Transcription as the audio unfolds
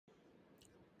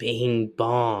Bing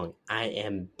bong. I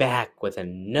am back with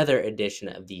another edition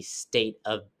of the State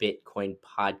of Bitcoin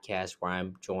podcast where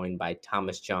I'm joined by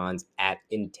Thomas Johns at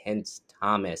Intense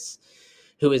Thomas,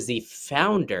 who is the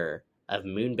founder of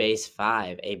Moonbase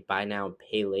 5, a buy now,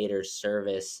 pay later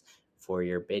service for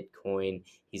your Bitcoin.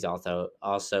 He's also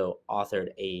authored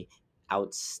a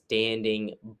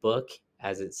outstanding book,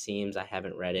 as it seems. I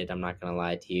haven't read it, I'm not going to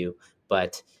lie to you,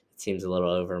 but it seems a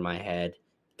little over my head.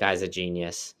 Guy's a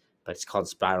genius. But it's called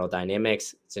Spiral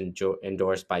Dynamics. It's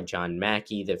endorsed by John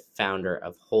Mackey, the founder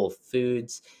of Whole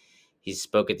Foods. He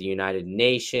spoke at the United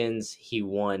Nations. He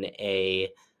won a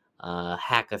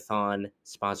hackathon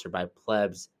sponsored by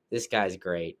Plebs. This guy's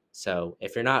great. So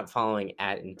if you're not following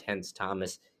at Intense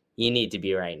Thomas, you need to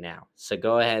be right now. So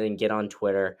go ahead and get on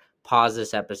Twitter, pause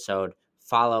this episode,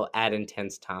 follow at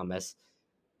Intense Thomas.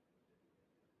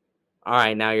 All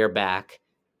right, now you're back.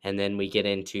 And then we get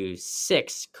into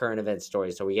 6 current event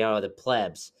stories. So we got the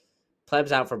Plebs.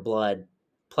 Plebs out for blood.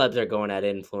 Plebs are going at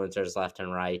influencers left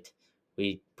and right.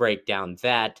 We break down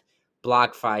that.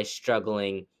 BlockFi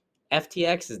struggling.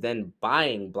 FTX is then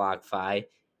buying BlockFi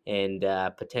and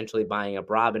potentially buying up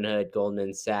Robinhood,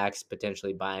 Goldman Sachs,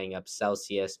 potentially buying up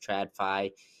Celsius,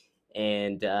 TradFi,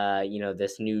 and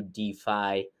this new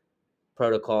DeFi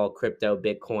protocol, crypto,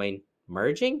 Bitcoin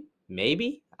merging.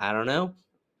 Maybe, I don't know.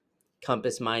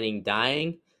 Compass Mining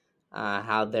dying,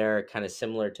 how they're kind of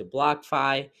similar to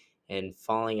BlockFi and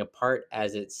falling apart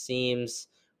as it seems.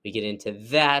 We get into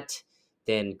that.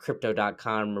 Then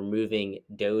Crypto.com removing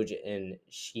Doge and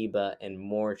Shiba and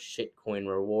more shitcoin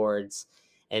rewards.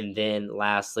 And then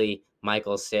lastly,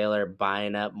 Michael Saylor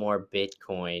buying up more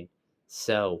Bitcoin.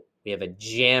 So we have a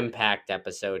jam-packed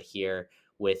episode here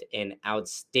with an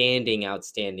outstanding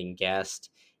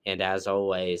guest. And as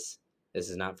always, this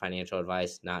is not financial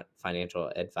advice, not financial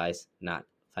advice, not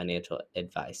financial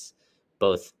advice.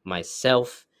 Both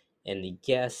myself and the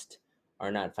guest are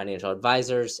not financial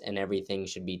advisors, and everything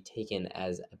should be taken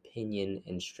as opinion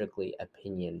and strictly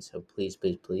opinion. So please,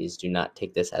 please, please do not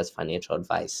take this as financial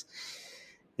advice.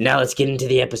 Now let's get into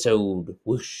the episode.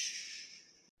 Whoosh.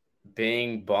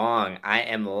 Bing bong. I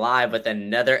am live with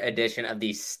another edition of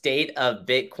the State of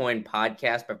Bitcoin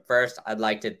podcast. But first, I'd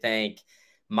like to thank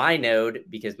MyNode,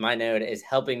 because MyNode is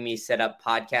helping me set up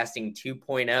podcasting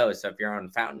 2.0. So if you're on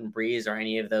Fountain Breeze or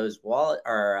any of those wallet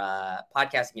or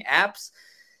podcasting apps,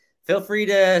 feel free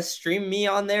to stream me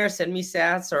on there, send me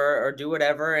sats or do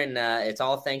whatever. And it's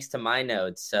all thanks to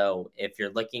MyNode. So if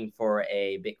you're looking for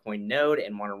a Bitcoin node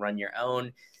and want to run your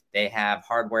own, they have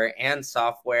hardware and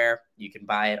software. You can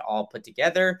buy it all put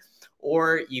together,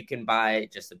 or you can buy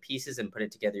just the pieces and put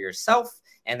it together yourself.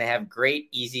 And they have great,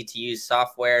 easy to use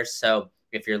software. So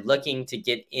if you're looking to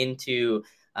get into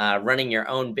running your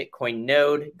own Bitcoin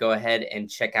node, go ahead and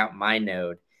check out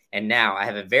MyNode. And now I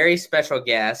have a very special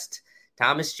guest,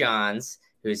 Thomas Johns,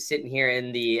 who's sitting here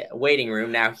in the waiting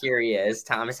room. Now here he is.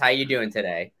 Thomas, how you doing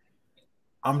today?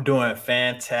 I'm doing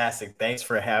fantastic. Thanks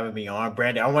for having me on,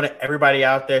 Brandon. I want everybody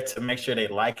out there to make sure they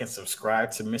like and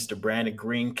subscribe to Mr. Brandon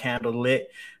Green Candle Lit.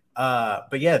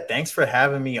 But yeah, thanks for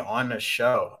having me on the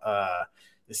show.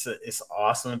 It's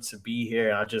awesome to be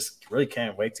here. I just really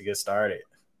can't wait to get started.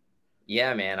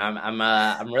 Yeah, man,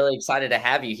 I'm really excited to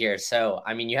have you here. So,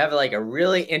 I mean, you have like a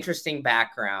really interesting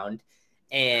background,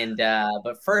 and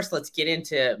but first, let's get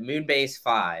into Moonbase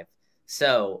 5.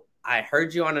 So, I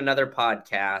heard you on another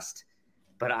podcast,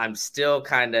 but I'm still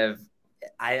kind of,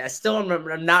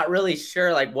 I'm not really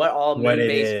sure like what all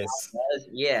Moonbase 5 does.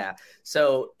 Yeah.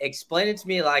 So explain it to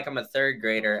me like I'm a third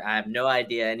grader. I have no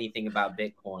idea anything about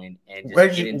Bitcoin. And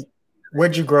just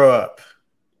where'd you grow up?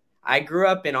 I grew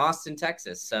up in Austin,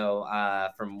 Texas. So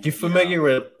You familiar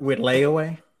with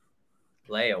layaway?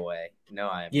 Layaway? No,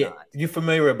 I am not. You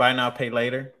familiar with buy now, pay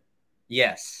later?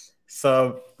 Yes.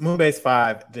 So Moonbase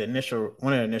 5,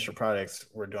 one of the initial products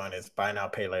we're doing is buy now,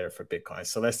 pay later for Bitcoin.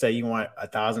 So let's say you want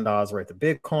 $1,000 worth of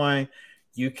Bitcoin.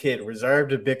 You could reserve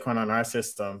the Bitcoin on our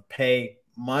system, pay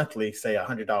monthly, say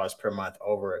 $100 per month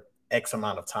over X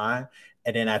amount of time.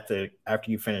 And then after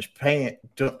you finish paying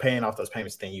off those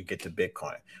payments, then you get the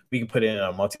Bitcoin. We can put it in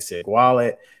a multi-sig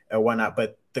wallet or whatnot.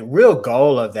 But the real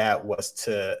goal of that was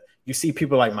you see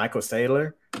people like Michael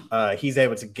Saylor, he's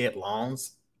able to get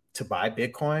loans to buy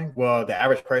Bitcoin. Well, the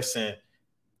average person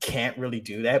can't really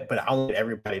do that, but I want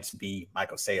everybody to be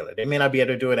Michael Saylor. They may not be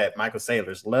able to do it at Michael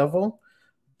Saylor's level,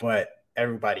 but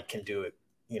everybody can do it,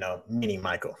 mini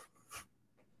Michael.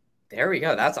 There we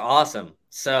go. That's awesome.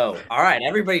 So, all right,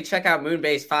 everybody check out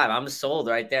Moonbase 5. I'm sold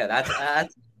right there.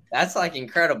 That's like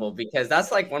incredible, because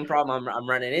that's like one problem I'm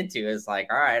running into is like,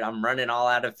 all right, I'm running all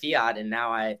out of fiat, and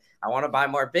now I want to buy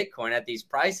more Bitcoin at these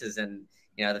prices. And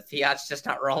the fiat's just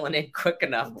not rolling in quick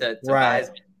enough to buy Right. as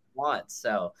much as you want.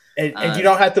 So, And you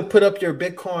don't have to put up your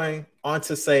Bitcoin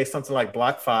onto, say, something like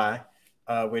BlockFi,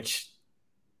 which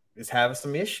is having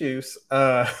some issues.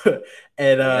 And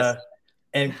yes.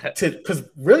 and because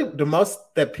really the most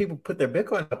that people put their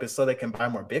Bitcoin up is so they can buy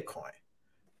more Bitcoin.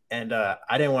 And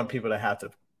I didn't want people to have to.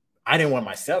 I didn't want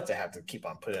myself to have to keep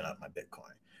on putting up my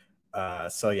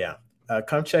Bitcoin. So yeah,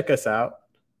 come check us out,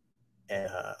 and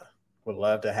would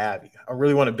love to have you. I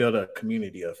really want to build a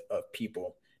community of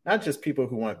people, not just people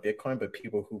who want Bitcoin, but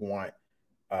people who want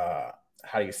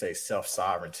how do you say self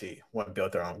sovereignty, want to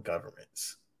build their own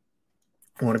governments,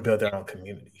 want to build their own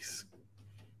communities.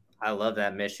 I love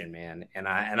that mission, man, and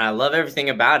I love everything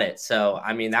about it. So,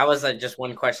 I mean, that was just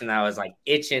one question that I was like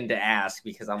itching to ask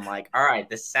because I'm like, all right,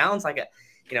 this sounds like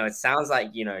it sounds like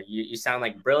you sound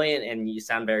like brilliant and you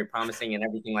sound very promising and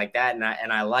everything like that.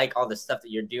 And I like all the stuff that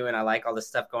you're doing. I like all the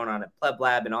stuff going on at Pleb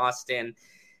Lab in Austin.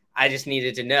 I just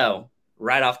needed to know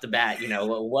right off the bat,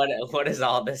 what is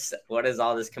all this? What is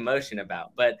all this commotion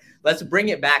about? But let's bring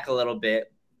it back a little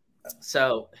bit.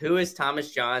 So, who is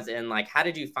Thomas Johns, and like, how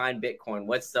did you find Bitcoin?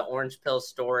 What's the orange pill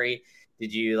story?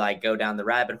 Did you like go down the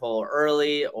rabbit hole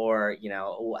early, or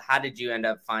how did you end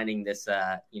up finding this,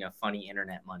 funny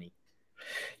internet money?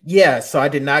 Yeah, so I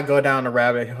did not go down the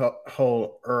rabbit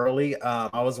hole early.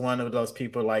 I was one of those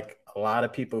people, like a lot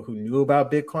of people who knew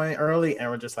about Bitcoin early and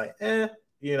were just like,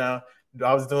 you know,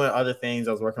 I was doing other things.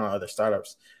 I was working on other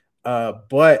startups.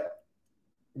 But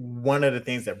one of the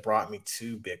things that brought me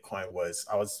to Bitcoin was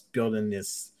I was building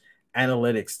this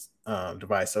analytics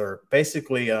device, or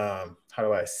basically, how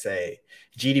do I say,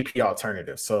 GDP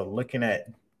alternative. So looking at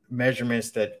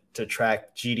measurements that to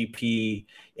track GDP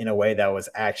in a way that was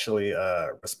actually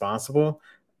responsible.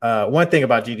 One thing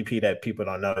about GDP that people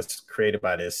don't know is created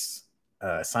by this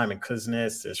Simon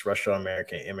Kuznets, this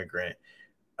Russo-American immigrant,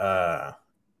 uh,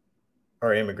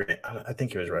 or immigrant. I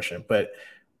think he was Russian, but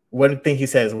one thing he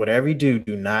says, whatever you do,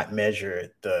 do not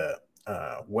measure the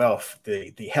wealth,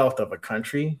 the health of a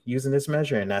country using this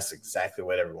measure. And that's exactly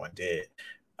what everyone did.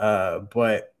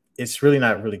 But it's really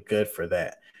not really good for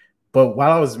that. But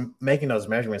while I was making those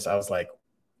measurements, I was like,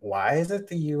 why is it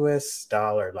the US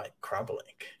dollar like crumbling?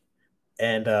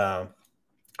 And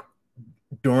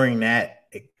during that,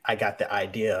 I got the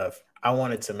idea of I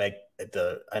wanted to make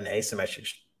an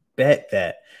asymmetric bet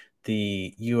that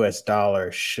the US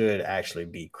dollar should actually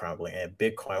be crumbling, and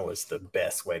Bitcoin was the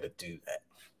best way to do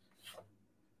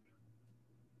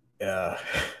that.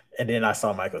 And then I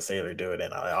saw Michael Saylor do it,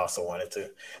 and I also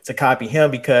wanted to copy him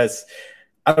because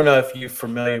I don't know if you're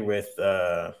familiar with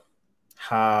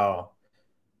how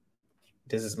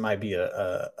might be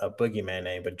a boogeyman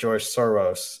name, but George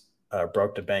Soros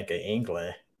broke the Bank of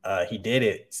England. He did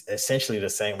it essentially the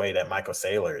same way that Michael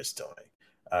Saylor is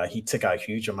doing. He took out a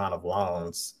huge amount of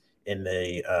loans in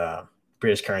the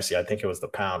British currency. I think it was the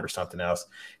pound or something else.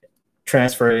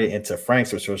 Transferred it into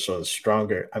francs, which was a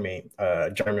stronger,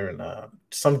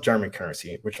 some German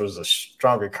currency, which was a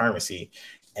stronger currency,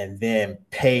 and then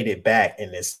paid it back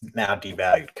in this now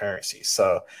devalued currency.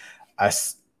 So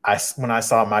when I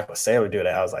saw Michael Saylor do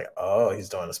that, I was like, oh, he's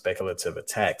doing a speculative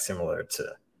attack similar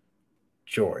to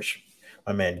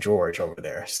my man George over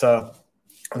there. So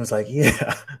I was like,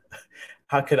 yeah,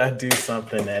 how could I do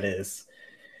something that is,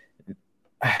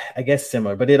 I guess,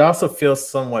 similar, but it also feels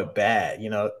somewhat bad.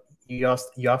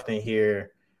 You often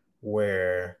hear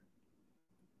where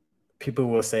people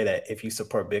will say that if you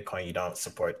support Bitcoin, you don't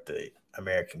support the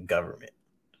American government.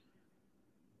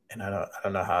 And I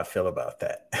don't know how I feel about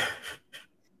that.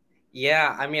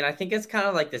 Yeah, I mean, I think it's kind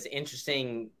of like this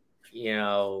interesting,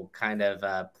 kind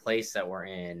of place that we're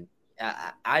in.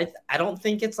 I don't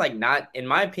think it's like, not, in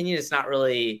my opinion, it's not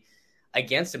really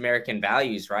against American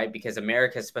values, right? Because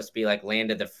America is supposed to be like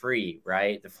land of the free,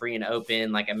 right? The free and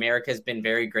open. Like, America's been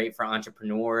very great for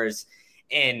entrepreneurs.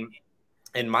 And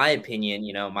in my opinion,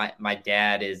 my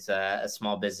dad is a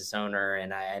small business owner,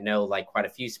 and I know like quite a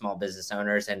few small business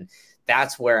owners, and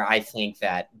that's where I think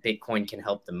that Bitcoin can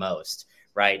help the most,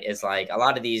 right? Is like a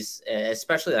lot of these,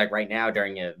 especially like right now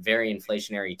during a very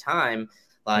inflationary time,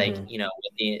 like, Mm-hmm.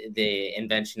 with the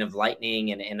invention of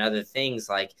lightning and other things,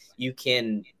 like you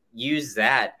can use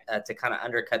that to kind of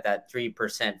undercut that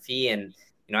 3% fee. And,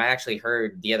 I actually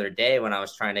heard the other day when I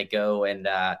was trying to go and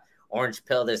orange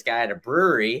pill this guy at a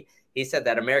brewery, he said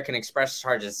that American Express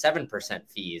charges 7%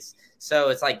 fees. So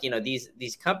it's like,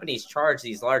 these companies charge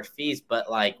these large fees, but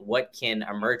like, what can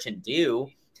a merchant do?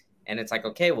 And it's like,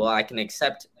 okay, well, I can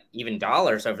accept even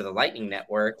dollars over the Lightning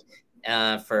Network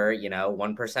for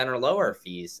 1% or lower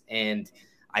fees. And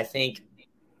I think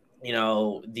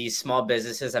these small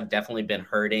businesses have definitely been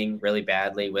hurting really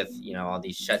badly with, all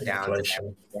these shutdowns and Inflation.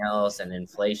 everything else and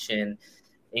inflation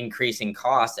increasing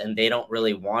costs, and they don't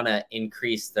really want to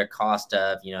increase their cost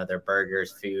of, their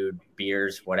burgers, food,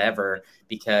 beers, whatever,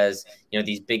 because,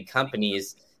 these big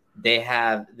companies, they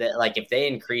have that, like, if they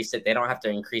increase it, they don't have to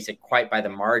increase it quite by the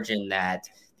margin that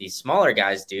these smaller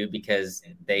guys do because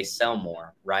they sell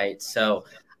more, right? So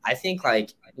I think,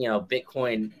 like,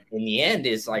 Bitcoin in the end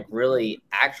is like really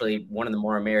actually one of the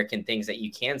more American things that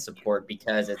you can support,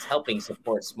 because it's helping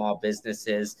support small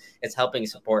businesses, it's helping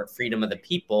support freedom of the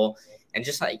people, and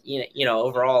just like,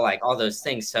 overall, like, all those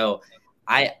things. So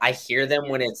I hear them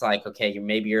when it's like, okay,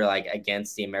 maybe you're like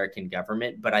against the American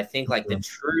government, but I think like the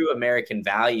true American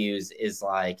values is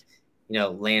like,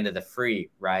 land of the free,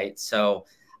 right? So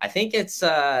I think it's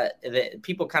that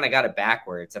people kind of got it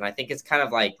backwards, and I think it's kind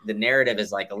of like the narrative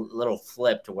is like a little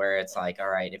flipped, where it's like, all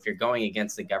right, if you're going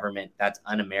against the government, that's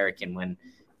un-American. When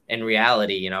in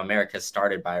reality, America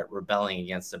started by rebelling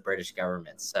against the British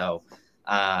government. So,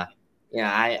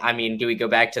 yeah, I mean, do we go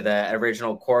back to the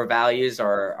original core values,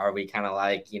 or are we kind of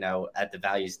like, at the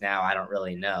values now? I don't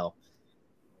really know.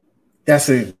 That's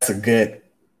a good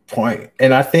point,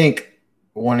 and I think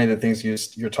one of the things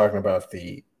you're talking about,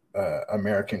 the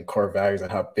American core values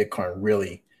and how Bitcoin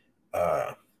really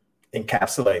uh,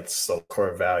 encapsulates those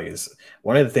core values.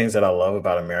 One of the things that I love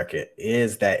about America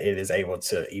is that it is able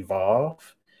to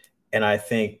evolve, and I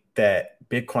think that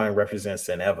Bitcoin represents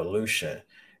an evolution.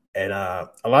 And a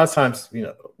lot of times,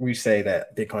 we say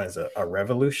that Bitcoin is a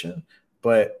revolution,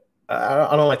 but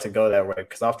I don't like to go that way,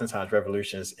 because oftentimes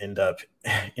revolutions end up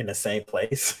in the same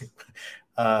place.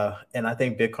 And I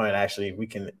think Bitcoin, actually, we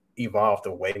can evolve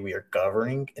the way we are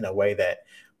governing in a way that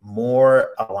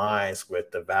more aligns with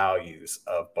the values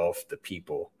of both the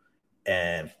people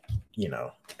and,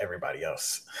 everybody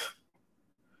else.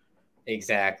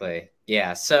 Exactly.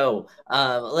 Yeah. So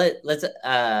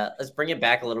let's bring it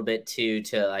back a little bit to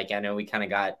like, I know we kind of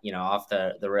got, off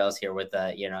the rails here with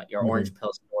your Mhm. orange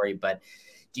pill story, but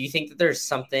do you think that there's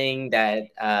something that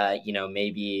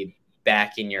maybe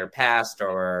back in your past,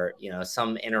 or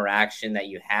some interaction that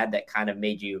you had that kind of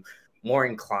made you more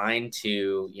inclined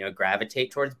to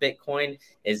gravitate towards Bitcoin?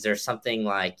 Is there something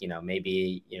like,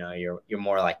 maybe you're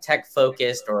more like tech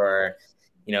focused, or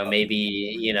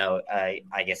maybe,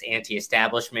 I guess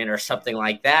anti-establishment or something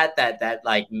like that, that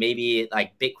like maybe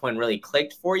like Bitcoin really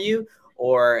clicked for you?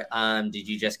 Or did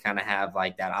you just kind of have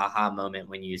like that aha moment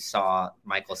when you saw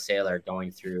Michael Saylor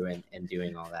going through and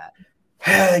doing all that?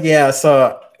 Yeah,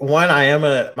 so one, I am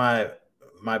a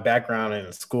my background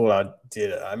in school,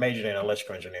 I majored in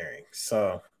electrical engineering.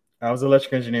 So I was an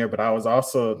electrical engineer, but I was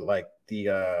also like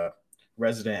the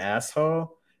resident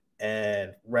asshole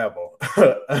and rebel.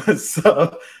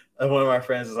 So one of my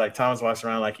friends is like, Thomas walks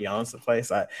around like he owns the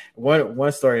place.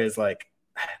 One story is like,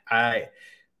 I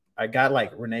I got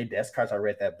like Rene Descartes. I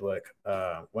read that book,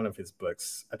 one of his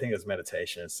books. I think it was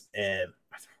Meditations, and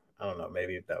I don't know,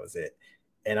 maybe that was it.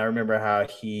 And I remember how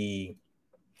he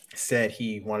said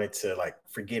he wanted to like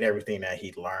forget everything that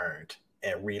he learned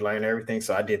and relearn everything.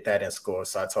 So I did that in school.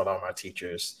 So I told all my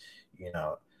teachers, you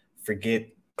know, forget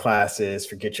classes,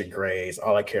 forget your grades.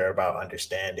 All I care about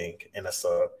understanding. And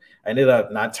so I ended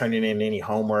up not turning in any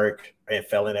homework and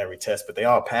failing every test, but they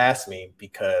all passed me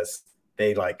because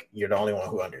they like, you're the only one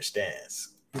who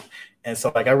understands. And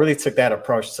so like I really took that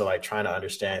approach to like trying to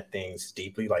understand things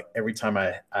deeply. Like every time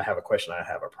I have a question, I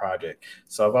have a project.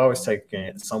 So I've always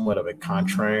taken somewhat of a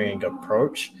contrarian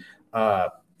approach. Uh,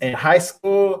 in high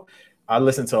school, I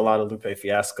listened to a lot of Lupe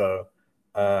Fiasco,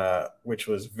 which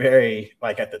was very,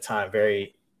 like at the time,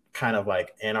 very kind of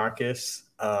like anarchist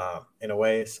in a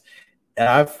ways. And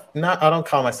I don't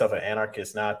call myself an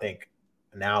anarchist now. I think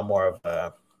now more of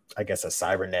a, I guess, a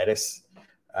cybernetist.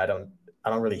 I don't I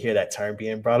don't really hear that term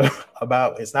being brought up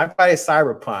about. It's not quite a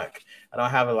cyberpunk. I don't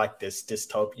have like this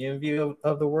dystopian view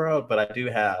of the world, but I do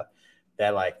have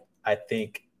that, like, I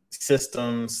think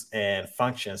systems and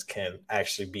functions can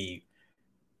actually be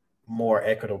more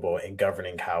equitable in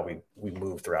governing how we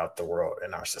move throughout the world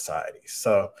in our society.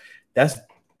 So that's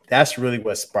that's really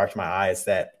what sparked my eyes,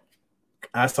 that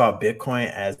I saw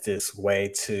Bitcoin as this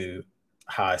way to,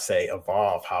 how I say,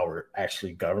 evolve how we're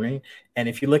actually governing. And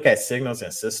if you look at signals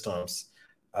and systems,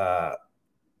 uh,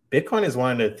 Bitcoin is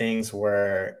one of the things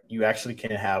where you actually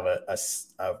can have a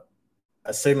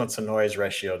signal to noise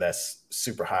ratio that's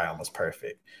super high, almost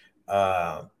perfect.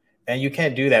 And you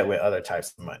can't do that with other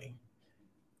types of money.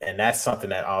 And that's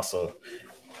something that also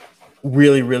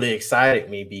really, really excited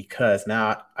me, because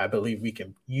now I believe we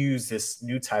can use this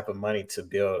new type of money to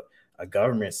build a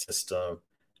government system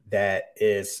that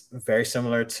is very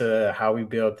similar to how we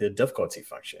build the difficulty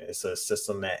function. It's a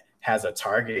system that has a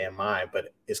target in mind,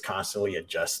 but is constantly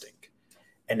adjusting.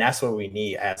 And that's what we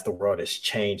need as the world is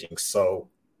changing so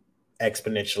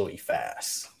exponentially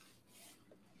fast.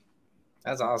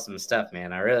 That's awesome stuff,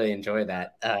 man. I really enjoy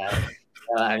that.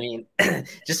 I mean,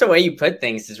 just the way you put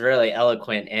things is really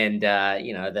eloquent, and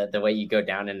the way you go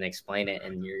down and explain it,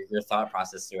 and your thought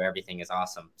process through everything is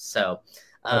awesome. So,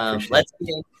 I appreciate let's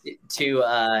get into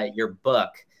your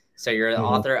book. So, you're the it.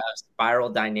 Mhm. author of Spiral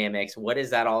Dynamics. What is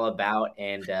that all about?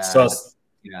 And So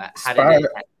how did it? Spiral,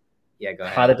 Yeah, go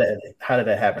how ahead. did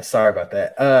that happen? Sorry about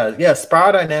that. Yeah,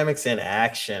 Spiral Dynamics in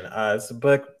Action. It's a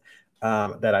book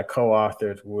that I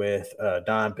co-authored with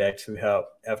Don Beck, who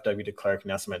helped F.W. de Klerk,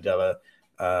 Nelson Mandela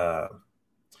uh,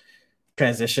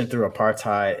 transition through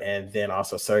apartheid, and then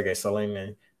also Sergey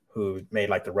Soliman, who made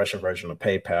like the Russian version of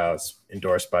PayPal,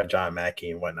 endorsed by John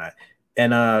Mackey and whatnot.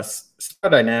 And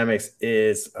Spiral Dynamics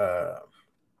is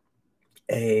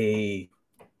a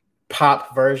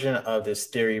pop version of this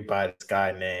theory by this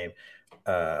guy named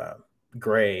uh,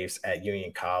 Graves at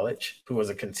Union College, who was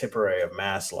a contemporary of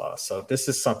Maslow. So this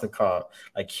is something called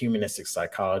like humanistic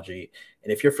psychology.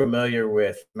 And if you're familiar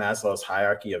with Maslow's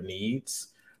hierarchy of needs,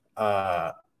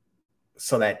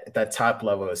 so that top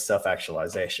level is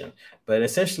self-actualization. But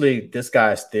essentially, this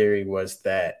guy's theory was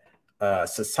that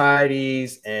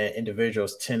societies and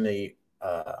individuals tend to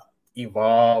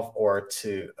evolve or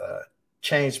to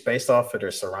change based off of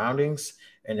their surroundings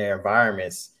and their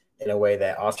environments in a way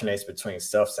that alternates between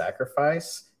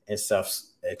self-sacrifice and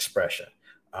self-expression,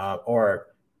 or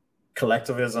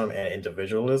collectivism and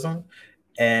individualism.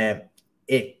 And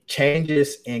it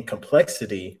changes in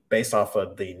complexity based off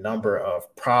of the number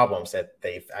of problems that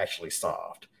they've actually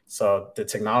solved. So the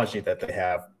technology that they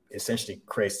have essentially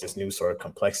creates this new sort of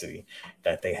complexity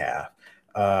that they have.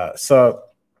 So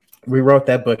we wrote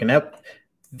that book, and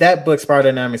that book, Spiral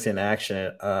Dynamics in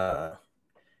Action,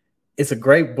 it's a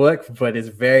great book, but it's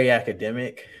very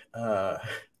academic. I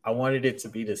wanted it to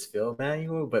be this field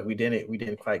manual, but we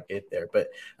didn't quite get there. But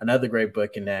another great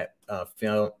book in that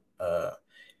film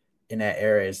in that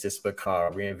area is this book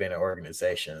called Reinvented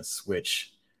Organizations,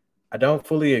 which I don't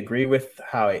fully agree with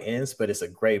how it ends, but it's a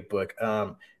great book.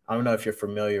 I don't know if you're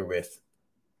familiar with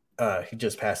he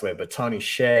just passed away, but Tony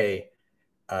Hsieh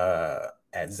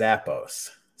at Zappos.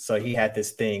 So he had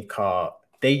this thing called,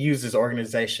 they use this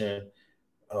organizational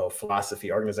philosophy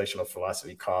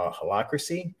called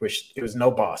holacracy, which it was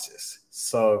no bosses.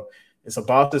 So it's a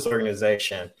bossless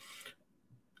organization.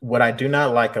 What I do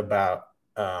not like about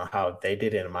how they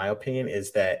did it, in my opinion,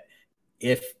 is that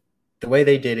if the way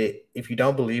they did it, if you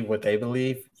don't believe what they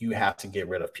believe, you have to get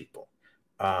rid of people.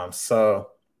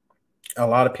 So a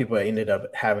lot of people ended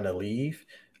up having to leave.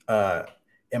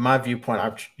 In my viewpoint,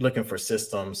 I'm looking for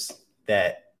systems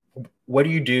that, what do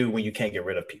you do when you can't get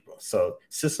rid of people? So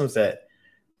systems that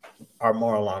are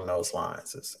more along those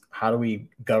lines is, how do we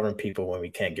govern people when we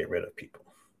can't get rid of people?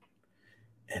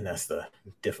 And that's the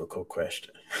difficult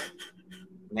question.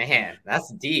 Man,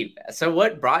 that's deep. So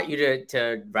what brought you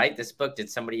to write this book? Did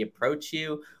somebody approach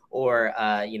you, or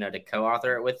to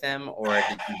co-author it with them, or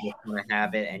did you just want to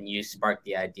have it and you sparked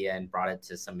the idea and brought it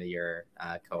to some of your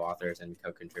co-authors and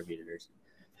co-contributors?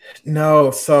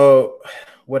 No, so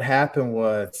what happened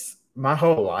was my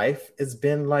whole life has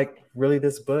been like really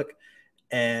this book,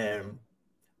 and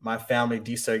my family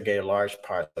desegregated large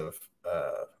parts of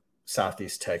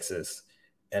Southeast Texas,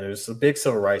 and it was a big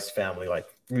civil rights family. Like,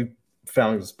 we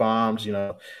family was bombed,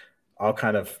 all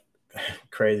kind of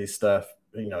crazy stuff,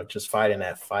 just fighting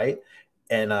that fight.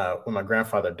 And when my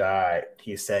grandfather died,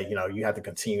 he said, you have to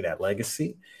continue that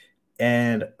legacy.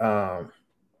 And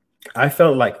I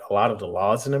felt like a lot of the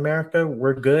laws in America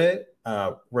were good,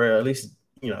 were at least,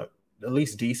 at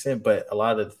least decent, but a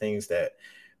lot of the things that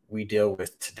we deal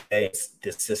with today is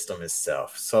the system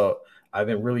itself. So I've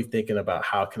been really thinking about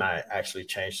how can I actually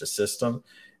change the system.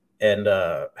 And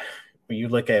when you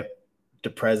look at the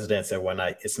presidents and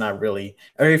whatnot, it's not really,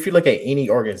 or if you look at any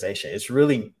organization, it's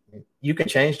really, you can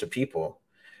change the people.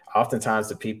 Oftentimes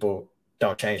the people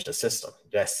don't change the system.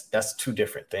 That's two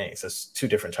different things. That's two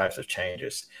different types of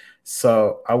changes.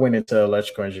 So I went into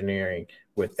electrical engineering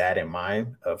with that in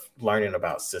mind, of learning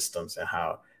about systems and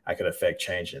how I could affect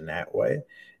change in that way.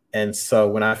 And so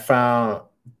when I found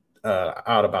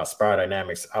out about Spiral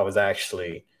Dynamics, I was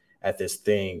actually at this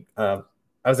thing. I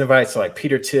was invited to like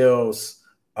Peter Thiel's,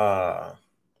 what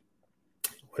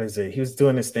is it? He was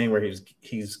doing this thing where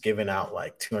he's giving out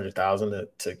like 200,000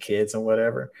 to kids and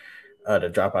whatever, to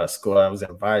drop out of school. I was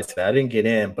invited to that. I didn't get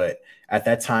in, but at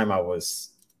that time I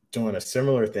was doing a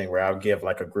similar thing where I would give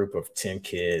like a group of 10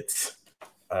 kids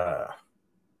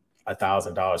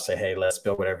 $1,000, say, hey, let's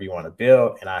build whatever you want to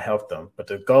build, and I help them. But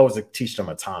the goal is to teach them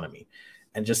autonomy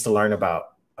and just to learn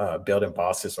about building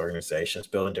bosses organizations,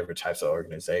 building different types of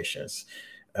organizations.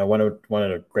 And one of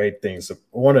the great things,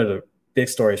 one of the big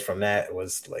stories from that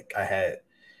was like I had,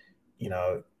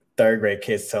 third grade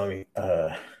kids telling me,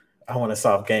 I want to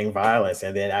solve gang violence,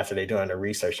 and then after they're doing the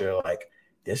research, they're like,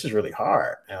 this is really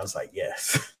hard. And I was like,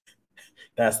 yes.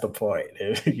 That's the point.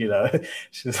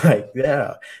 She's like,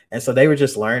 yeah. And so they were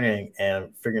just learning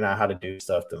and figuring out how to do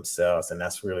stuff themselves. And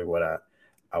that's really what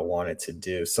I wanted to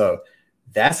do. So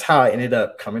that's how I ended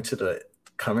up coming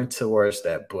towards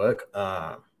that book.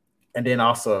 And then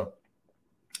also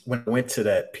when I went to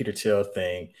that Peter Thiel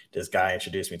thing, this guy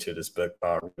introduced me to this book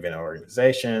called Reinventing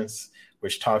Organizations,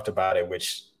 which talked about it,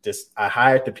 I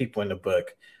hired the people in the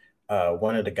book.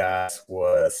 One of the guys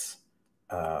was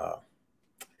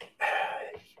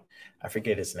I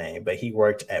forget his name, but he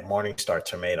worked at Morningstar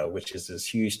Tomato, which is this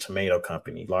huge tomato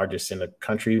company, largest in the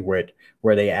country,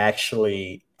 where they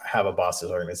actually have a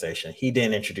bosses organization. He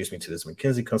then introduced me to this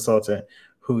McKinsey consultant,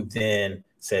 who then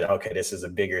said, "Okay, this is a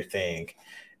bigger thing."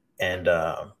 And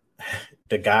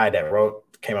the guy that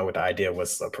came up with the idea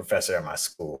was a professor at my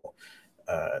school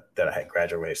that I had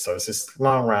graduated. So it's this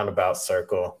long roundabout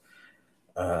circle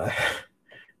that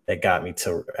got me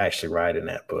to actually write in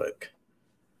that book.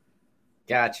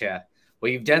 Gotcha.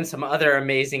 Well, you've done some other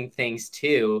amazing things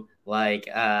too. Like,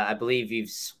 I believe you've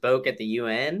spoke at the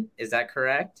UN. Is that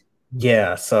correct?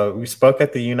 Yeah, so we spoke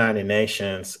at the United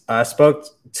Nations. I spoke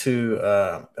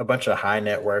to a bunch of high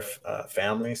net worth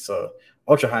families, so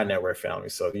ultra high net worth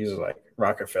families. So these are like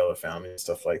Rockefeller families,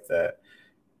 stuff like that,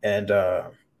 and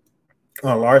on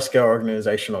large scale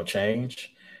organizational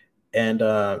change. And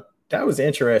that was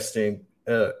interesting.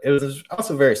 It was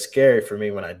also very scary for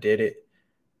me when I did it.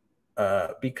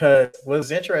 Because what's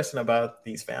interesting about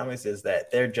these families is that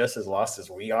they're just as lost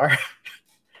as we are.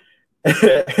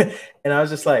 And I was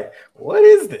just like, what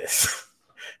is this?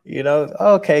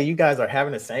 Okay, you guys are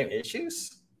having the same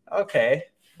issues. Okay,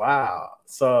 wow.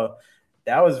 So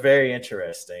that was very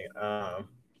interesting.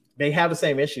 They have the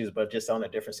same issues, but just on a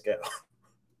different scale.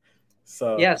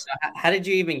 Yeah. So how did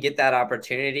you even get that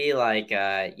opportunity? Like,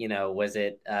 was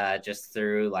it just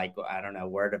through like, I don't know,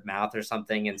 word of mouth or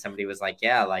something? And somebody was like,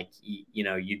 yeah, like,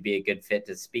 you'd be a good fit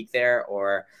to speak there.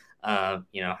 Or, how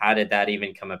did that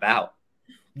even come about?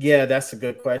 Yeah, that's a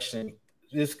good question.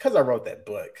 It's because I wrote that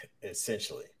book,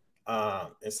 essentially.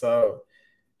 And so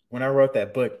when I wrote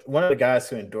that book, one of the guys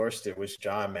who endorsed it was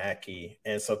John Mackey.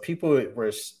 And so people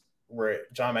were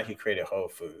John Mackey created Whole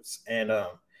Foods. And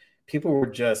people were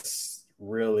just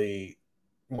really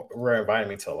were inviting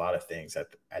me to a lot of things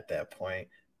at that point.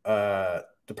 The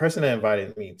person that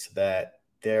invited me to that,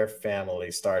 their family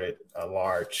started a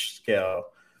large scale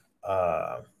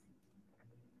how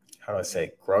do I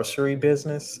say grocery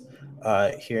business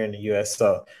here in the US.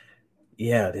 So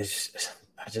yeah,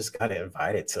 I just got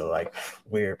invited to like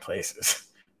weird places.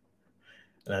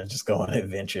 And I just go on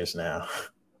adventures now.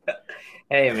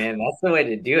 Hey, man, that's the way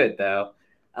to do it, though.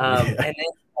 And Yeah. then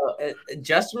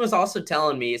Justin was also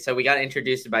telling me, so we got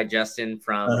introduced by Justin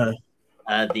from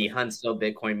Uh-huh. the Huntsville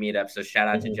Bitcoin meetup. So shout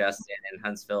out to Mhm. Justin and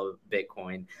Huntsville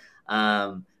Bitcoin.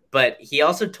 But he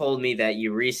also told me that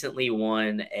you recently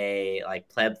won a like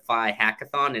Pleb Fi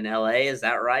hackathon in LA. Is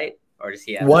that right? Or does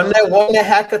he have that wrong? Won that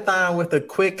hackathon with a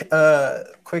quick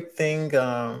thing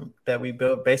that we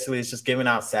built. Basically, it's just giving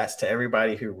out sats to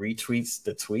everybody who retweets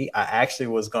the tweet. I actually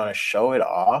was gonna show it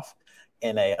off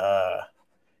in a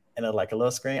like a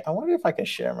little screen. I wonder if I can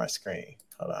share my screen.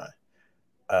 Hold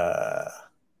on.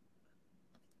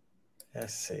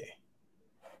 Let's see.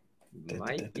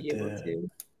 Might be able to.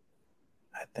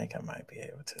 I think I might be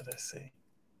able to. Let's see.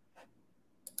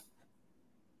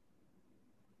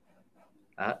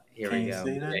 Here Can we you go.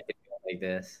 see Maybe that? I could go like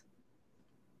this.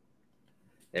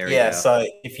 There we Yeah, go. so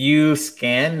if you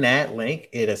scan that link,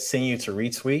 it'll send you to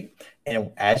retweet.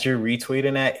 And as you're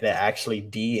retweeting that, it'll actually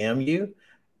DM you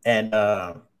and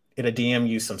it'll DM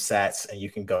you some sats and you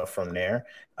can go from there.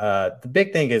 The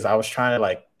big thing is I was trying to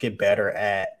like get better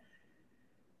at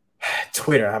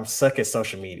Twitter. I'm suck at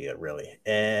social media, really.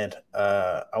 And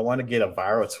I want to get a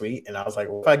viral tweet. And I was like,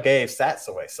 what if I gave sats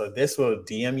away? So this will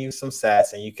DM you some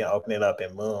sats and you can open it up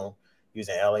in Moon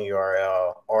using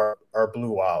LNURL or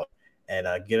Blue Wallet and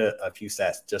get a few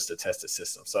sats just to test the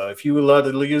system. So if you would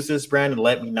love to use this brand,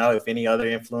 let me know if any other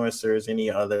influencers,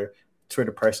 any other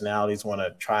Twitter personalities want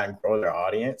to try and grow their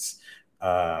audience.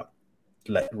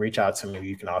 Reach out to me.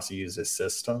 You can also use this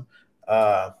system.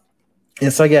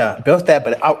 And so, yeah, built that.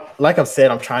 But like I've said,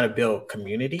 I'm trying to build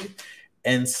community.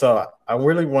 And so I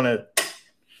really want to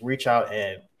reach out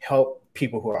and help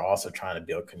people who are also trying to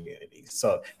build communities.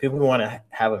 So people who want to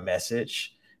have a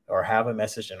message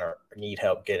and or need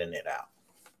help getting it out,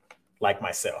 like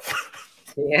myself.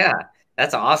 Yeah,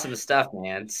 that's awesome stuff,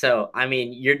 man. So, I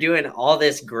mean, you're doing all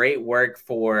this great work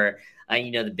for,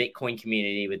 the Bitcoin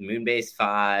community with Moonbase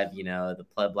 5, the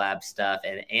Pleb Lab stuff,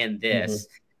 and Mm-hmm. this.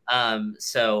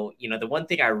 So, the one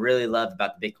thing I really love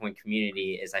about the Bitcoin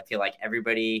community is I feel like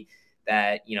everybody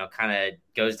that, kind of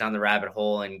goes down the rabbit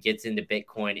hole and gets into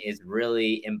Bitcoin is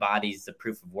really embodies the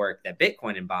proof of work that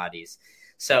Bitcoin embodies.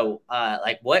 So,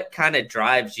 like, what kind of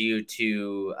drives you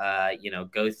to,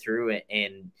 go through it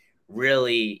and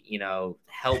really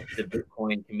help the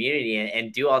Bitcoin community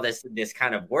and do all this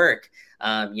kind of work?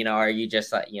 Are you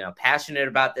just like passionate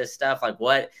about this stuff? Like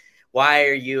why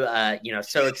are you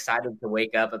so excited to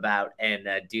wake up about and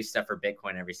do stuff for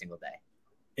Bitcoin every single day?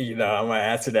 I'm gonna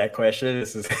answer that question.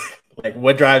 This is like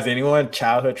what drives anyone?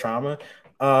 Childhood trauma.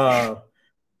 Uh,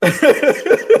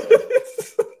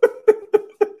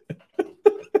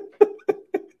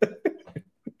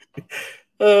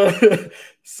 uh,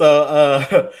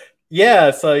 so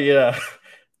yeah, so yeah,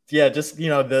 just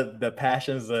the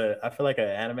passions. I feel like an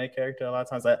anime character a lot of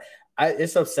times.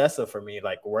 It's obsessive for me.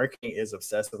 Like working is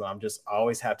obsessive. I'm just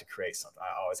always have to create something.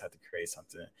 I always have to create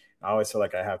something. I always feel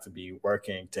like I have to be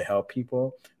working to help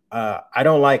people. I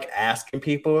don't like asking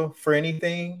people for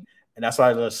anything, and that's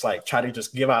why I just like try to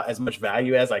just give out as much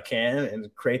value as I can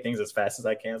and create things as fast as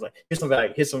I can. It's like here's some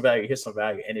value, here's some value, here's some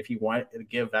value, and if you want to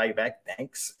give value back,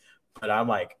 thanks. But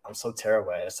I'm so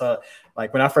terrible at it. So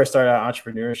like when I first started out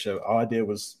entrepreneurship, all I did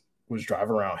was drive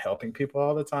around helping people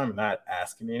all the time, not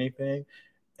asking anything,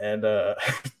 and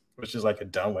which is like a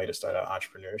dumb way to start out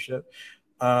entrepreneurship.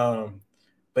 Um,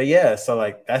 but yeah, so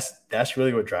like that's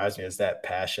really what drives me is that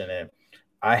passion, and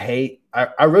I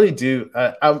really do.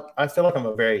 I feel like I'm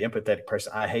a very empathetic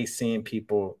person. I hate seeing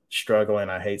people struggle, and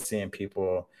I hate seeing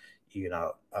people,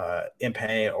 in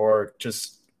pain or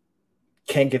just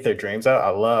can't get their dreams out. I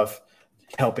love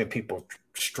helping people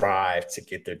strive to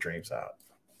get their dreams out.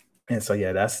 And so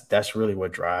yeah, that's really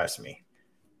what drives me.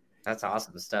 That's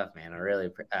awesome stuff, man. I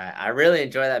really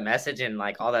enjoy that message, and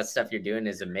like all that stuff you're doing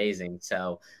is amazing.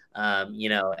 So,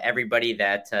 everybody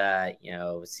that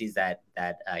sees that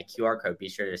QR code, be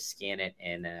sure to scan it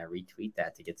and retweet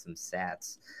that to get some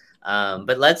sats.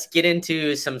 But let's get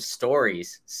into some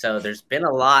stories. So, there's been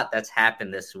a lot that's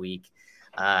happened this week.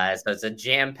 So it's a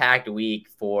jam-packed week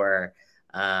for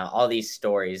all these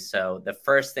stories. So the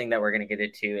first thing that we're going to get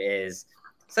into is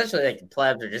essentially like the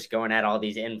plebs are just going at all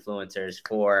these influencers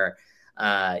for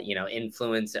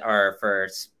influence or for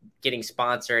getting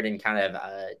sponsored and kind of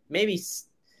maybe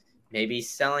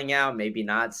selling out, maybe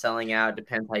not selling out,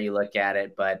 depends how you look at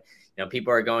it. But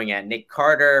people are going at Nick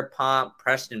Carter, Pomp,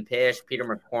 Preston Pish, Peter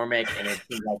McCormick, and it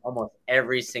seems like almost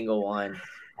every single one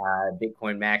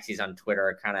Bitcoin maxis on Twitter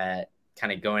are kind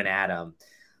of going at them.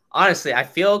 Honestly, I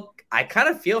kind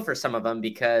of feel for some of them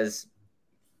because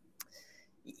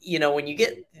when you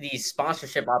get these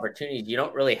sponsorship opportunities, you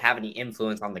don't really have any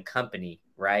influence on the company,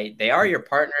 right? They are your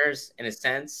partners in a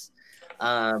sense,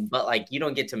 but like you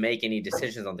don't get to make any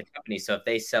decisions on the company. So if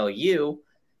they sell you,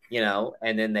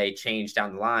 and then they change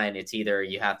down the line, it's either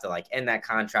you have to like end that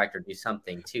contract or do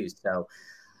something too. So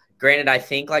granted, I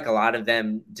think like a lot of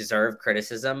them deserve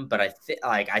criticism, but I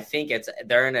think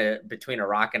they're in between a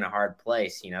rock and a hard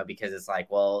place, because it's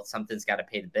like, well, something's got to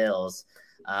pay the bills.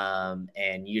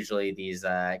 And usually these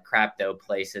crapto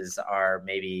places are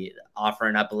maybe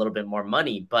offering up a little bit more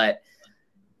money, but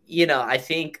I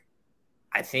think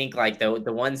like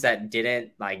the ones that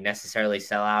didn't like necessarily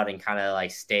sell out and kind of like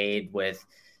stayed with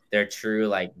their true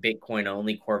like Bitcoin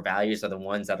only core values are the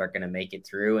ones that are going to make it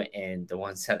through, and the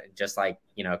ones that just like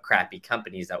crappy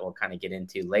companies that we'll kind of get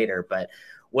into later. But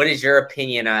what is your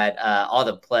opinion on all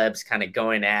the plebs kind of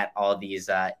going at all these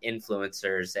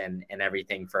influencers and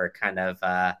everything for kind of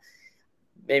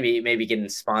maybe getting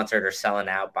sponsored or selling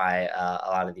out by a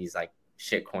lot of these like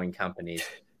shitcoin companies?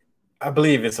 I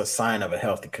believe it's a sign of a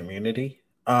healthy community.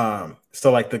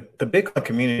 So like the Bitcoin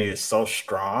community is so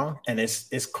strong, and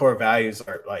its core values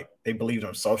are like they believe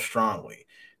them so strongly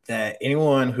that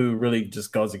anyone who really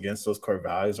just goes against those core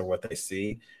values or what they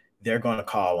see, they're going to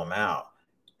call them out.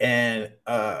 And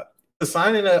the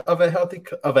sign of a healthy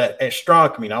of a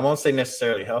strong community. I won't say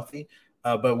necessarily healthy,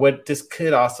 but what this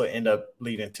could also end up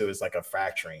leading to is like a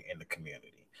fracturing in the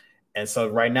community. And so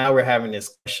right now we're having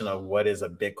this question of what is a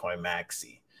Bitcoin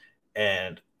maxi,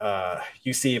 and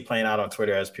you see it playing out on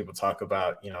Twitter as people talk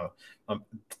about,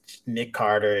 Nick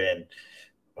Carter and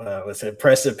what's it,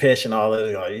 Preston Pish and all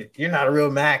that. You're not a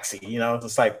real maxi,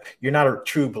 it's like you're not a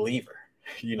true believer.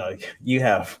 You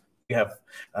have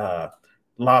uh,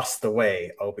 lost the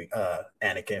way,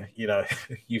 Anakin. You know,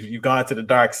 you've gone to the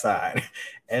dark side,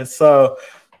 and so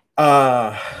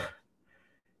uh,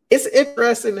 it's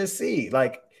interesting to see.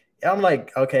 Like, I'm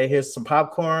like, okay, here's some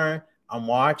popcorn. I'm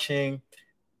watching,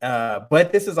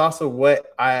 but this is also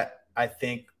what I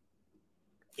think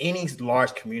any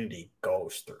large community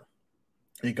goes through.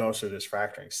 It goes through this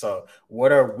fracturing. So,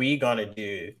 what are we going to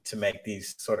do to make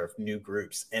these sort of new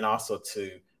groups, and also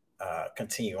to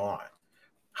continue on?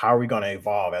 How are we going to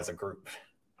evolve as a group?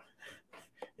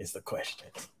 Is the question.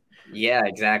 Yeah,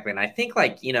 exactly. And I think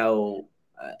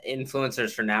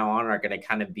influencers from now on are going to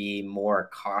kind of be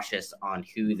more cautious on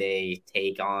who they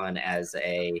take on as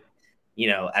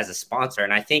as a sponsor.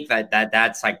 And I think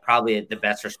that's like probably the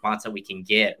best response that we can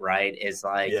get, right? Is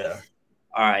like, Yeah,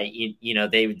 all right,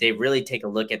 they really take a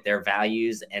look at their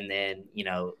values, and then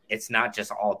it's not just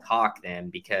all talk then,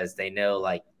 because they know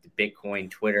like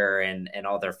Bitcoin, Twitter, and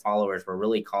all their followers will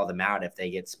really call them out if they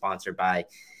get sponsored by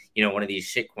one of these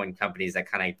shitcoin companies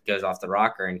that kind of goes off the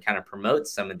rocker and kind of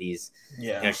promotes some of these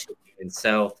yeah, shit. And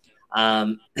so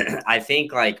I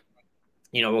think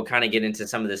we'll kind of get into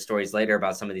some of the stories later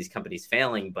about some of these companies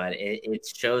failing, but it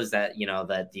shows that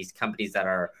that these companies that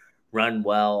are run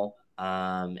well,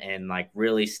 and like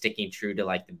really sticking true to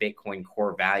like the Bitcoin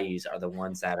core values are the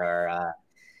ones that are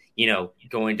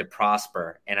going to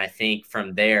prosper. And I think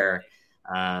from there,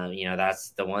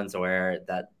 that's the ones where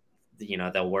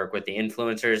they'll work with the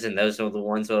influencers, and those are the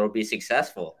ones that will be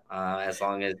successful, as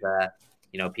long as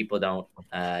people don't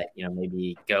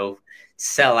maybe go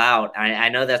sell out. I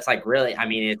know that's like really, I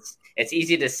mean, it's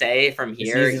easy to say from it's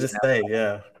here, easy to say.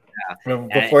 Yeah, and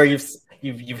before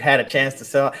you've had a chance to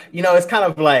sell. It's kind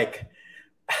of like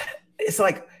it's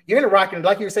like you're in a rock and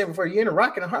like you were saying before, you're in a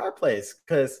rock and a hard place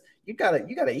because you gotta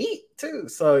eat too.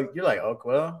 So you're like, oh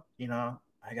well,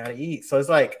 I gotta eat. So it's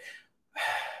like,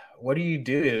 what do you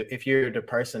do if you're the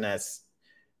person that's,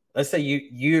 let's say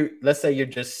you're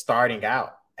just starting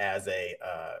out as a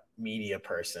media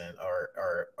person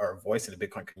or voice in the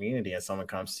Bitcoin community, and someone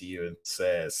comes to you and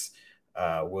says,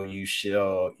 will you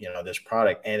shill this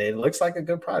product, and it looks like a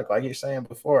good product like you're saying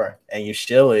before, and you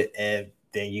shill it, and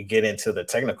then you get into the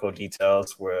technical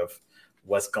details with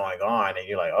what's going on, and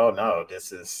you're like, oh no,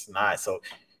 this is not. So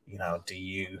do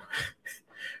you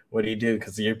what do you do?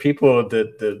 Because your people,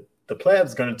 the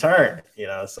plebs going to turn.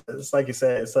 So it's like you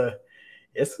said,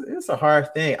 it's a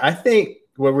hard thing. I think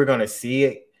what we're going to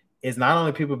see is not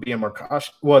only people being more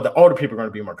cautious. Well, the older people are going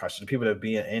to be more cautious. The people that are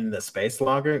being in the space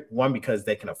longer, one, because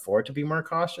they can afford to be more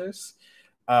cautious.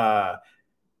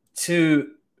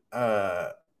 Two,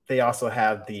 they also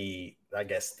have I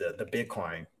guess the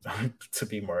Bitcoin to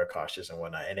be more cautious and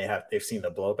whatnot, and they've seen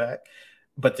the blowback.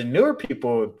 But the newer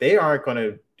people, they aren't going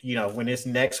to, when this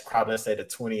next crop, let's say the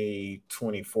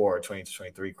 2024 or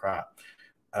 2023 crop,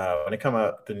 when they come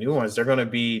up, the new ones, they're not going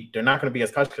to be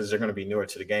as cautious because they're going to be newer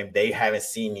to the game. They haven't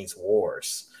seen these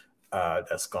wars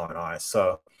that's going on.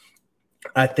 So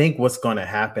I think what's going to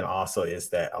happen also is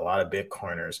that a lot of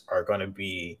Bitcoiners are going to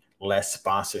be less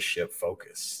sponsorship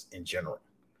focused in general,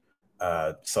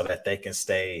 so that they can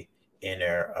stay in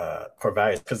their core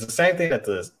values. Because the same thing that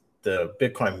the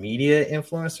Bitcoin media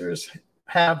influencers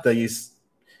have, these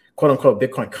quote unquote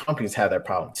Bitcoin companies have that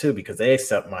problem too, because they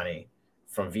accept money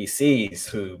from VCs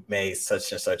who made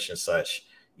such and such and such.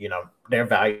 Their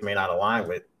values may not align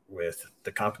with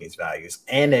the company's values,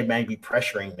 and they may be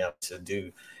pressuring them to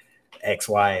do X,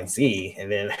 Y, and Z,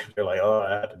 and then they're like, "Oh,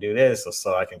 I have to do this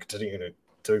so I can continue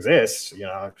to exist."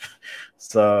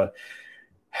 So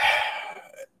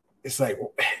it's like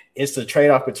it's the trade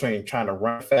off between trying to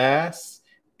run fast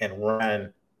and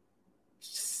run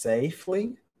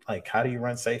safely. Like, how do you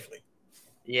run safely?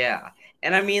 yeah.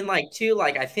 And I mean, like too,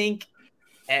 like I think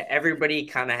everybody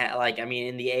kind of I mean,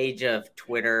 in the age of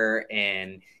Twitter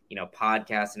and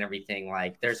podcasts and everything,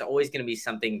 like there's always going to be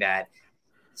something that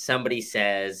somebody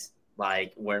says,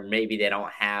 like where maybe they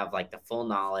don't have like the full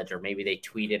knowledge, or maybe they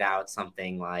tweeted out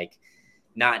something like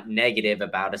not negative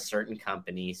about a certain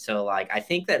company. So like I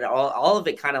think that all of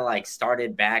it kind of like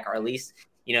started back, or at least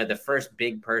the first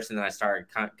big person that I started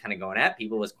kind of going at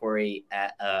people was Corey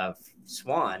of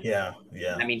Swan. Yeah,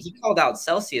 yeah. I mean, he called out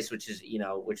Celsius, which is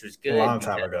which was A good long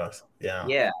time because ago. Yeah.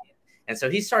 yeah. And so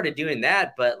he started doing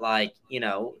that, but like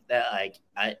that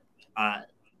like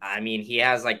I mean, he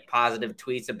has like positive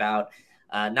tweets about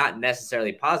not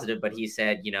necessarily positive, but he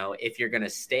said, if you're gonna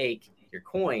stake your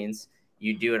coins,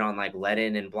 you do it on like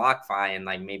Ledin and BlockFi, and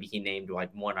like maybe he named like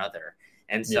one other.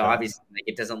 And so Yeah. obviously like,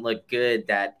 it doesn't look good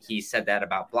that he said that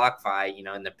about BlockFi,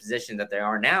 in the position that they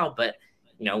are now. But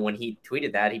when he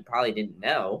tweeted that, he probably didn't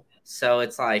know. So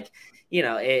it's like,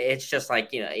 it's just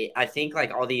like, I think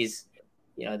like all these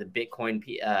the Bitcoin,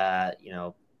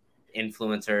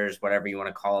 influencers, whatever you want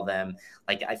to call them.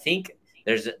 Like, I think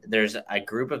there's a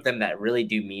group of them that really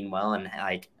do mean well and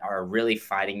like are really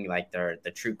fighting like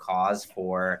the true cause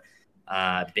for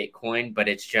Bitcoin. But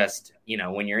it's just,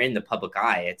 when you're in the public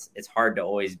eye, it's hard to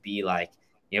always be like,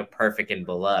 perfect and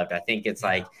beloved. I think it's Yeah.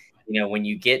 like, when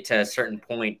you get to a certain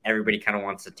point, everybody kind of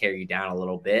wants to tear you down a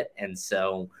little bit. And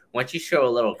so once you show a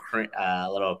little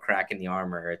crack in the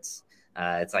armor, it's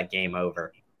like game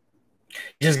over.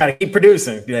 You just got to keep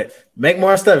producing. Make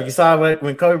more stuff. You saw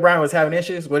when Kobe Bryant was having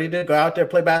issues. What he did? Go out there,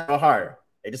 play basketball harder.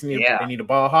 They Yeah, need to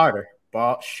ball harder.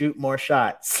 Shoot more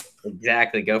shots.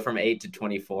 exactly. Go from 8 to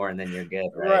 24 and then you're good,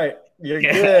 right? Right. You're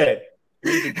good.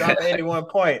 You need to drop 81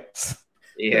 points.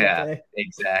 Yeah,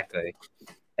 exactly.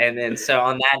 And then, so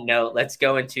on that note, let's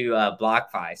go into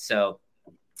BlockFi. So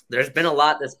there's been a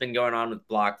lot that's been going on with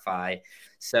BlockFi.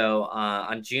 So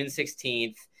on June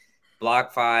 16th,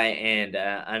 BlockFi and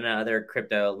other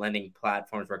crypto lending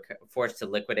platforms were forced to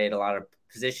liquidate a lot of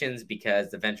positions because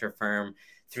the venture firm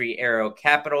Three Arrow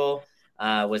Capital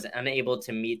was unable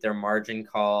to meet their margin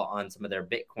call on some of their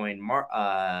Bitcoin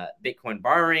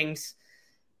borrowings.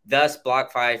 Thus,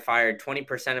 BlockFi fired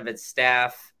 20% of its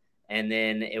staff, and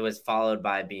then it was followed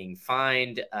by being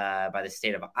fined by the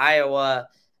state of Iowa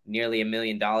nearly $1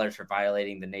 million for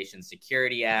violating the nation's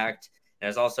Security Act.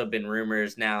 There's also been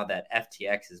rumors now that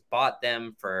FTX has bought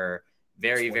them for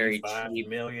very, very cheap. $25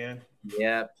 million.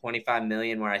 Yeah, 25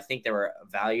 million, where I think they were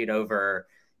valued over,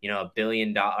 $1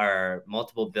 billion or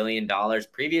multiple $1 billion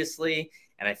previously.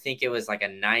 And I think it was like a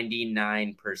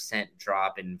 99%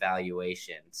 drop in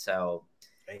valuation. So,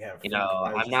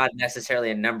 I'm not necessarily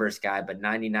a numbers guy, but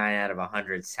 99 out of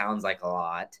 100 sounds like a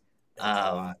lot. That's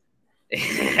a lot.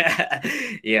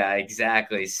 Yeah,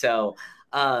 exactly. So,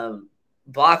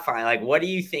 BlockFi, like, what do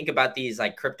you think about these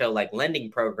like crypto like lending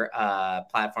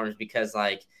platforms? Because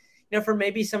like, for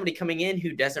maybe somebody coming in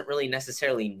who doesn't really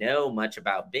necessarily know much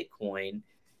about Bitcoin,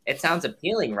 it sounds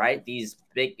appealing, right? These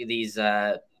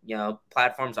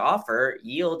platforms offer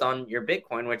yield on your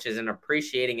Bitcoin, which is an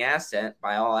appreciating asset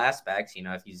by all aspects.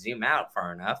 If you zoom out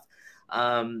far enough,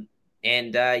 and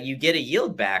you get a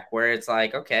yield back where it's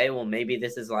like, okay, well, maybe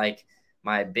this is like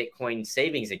my Bitcoin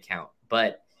savings account,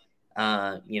 but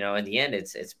in the end,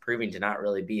 it's proving to not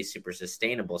really be super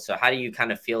sustainable. So how do you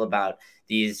kind of feel about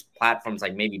these platforms,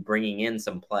 like maybe bringing in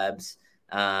some plebs,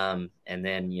 and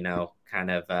then, kind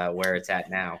of where it's at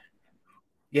now?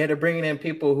 Yeah, they're bringing in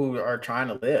people who are trying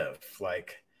to live.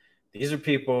 Like, these are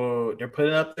people, they're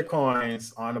putting up their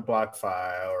coins on the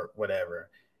BlockFi or whatever,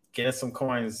 getting some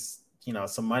coins,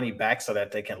 some money back so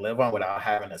that they can live on without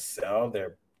having to sell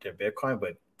their Bitcoin,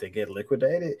 but they get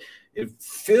liquidated. It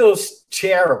feels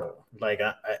terrible. Like,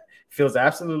 it feels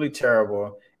absolutely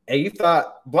terrible. And you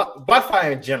thought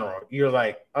BlockFi in general, you're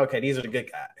like, okay, these are the good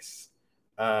guys.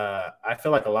 I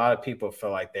feel like a lot of people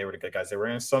feel like they were the good guys. They were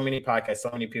in so many podcasts,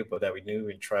 so many people that we knew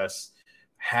and trust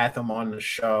had them on the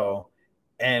show,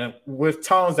 and with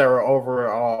tones that were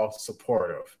overall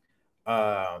supportive.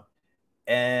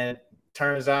 And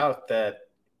turns out that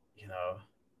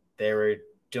they were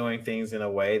doing things in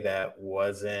a way that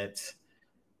wasn't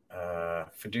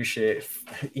fiduciary,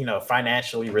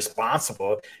 financially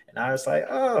responsible. And I was like,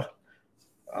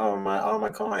 all my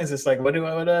coins. It's like, what do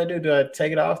I do? Do I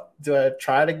take it off? Do I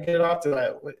try to get it off?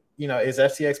 Is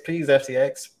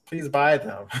FTX, please buy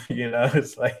them.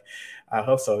 It's like, I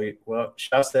hope so. Well,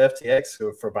 shouts to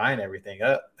FTX for buying everything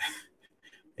up.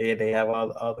 They have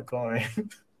all the coin.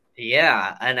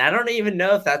 Yeah, and I don't even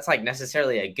know if that's like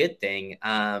necessarily a good thing,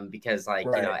 because like,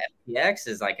 Right. FTX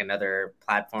is like another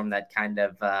platform that kind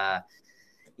of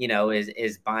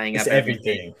is buying It's up everything.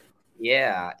 everything.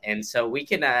 Yeah, and so we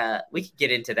can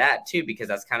get into that too, because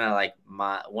that's kind of like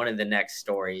one of the next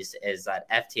stories is that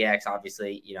FTX,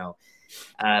 obviously,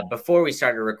 before we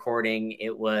started recording,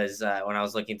 it was when I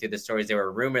was looking through the stories, they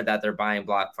were rumored that they're buying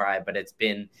BlockFi, but it's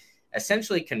been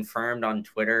essentially confirmed on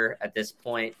Twitter at this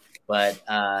point. But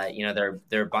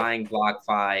they're buying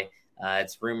BlockFi.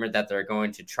 It's rumored that they're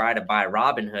going to try to buy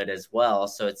Robinhood as well.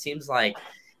 So it seems like,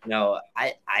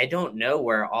 I don't know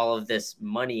where all of this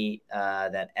money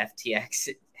that FTX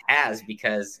has,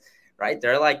 because right,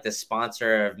 they're like the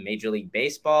sponsor of Major League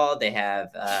Baseball. They're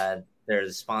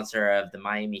the sponsor of the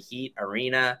Miami Heat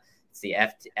arena. It's the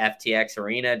FTX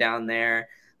arena down there.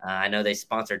 I know they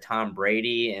sponsor Tom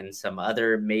Brady and some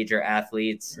other major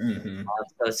athletes. Mm-hmm.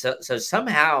 So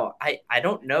somehow I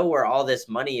don't know where all this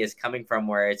money is coming from,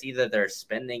 where it's either they're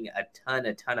spending a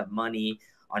ton of money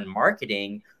on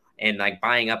marketing and like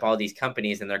buying up all these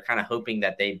companies, and they're kind of hoping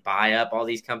that they buy up all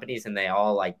these companies and they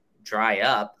all like dry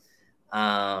up.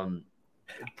 I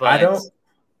But don't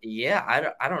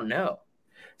yeah, I don't know.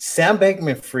 Sam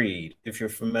Bankman-Fried, if you're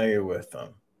familiar with him,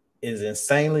 is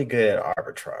insanely good at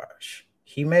arbitrage.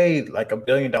 He made like $1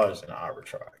 billion in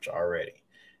arbitrage already.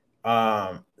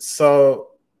 So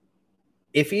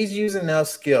if he's using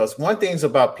those skills, one thing's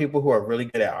about people who are really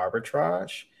good at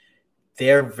arbitrage,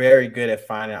 they're very good at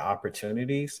finding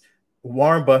opportunities.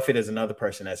 Warren Buffett is another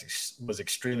person that was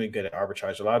extremely good at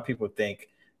arbitrage. A lot of people think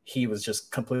he was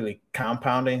just completely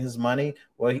compounding his money.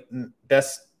 Well,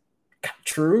 that's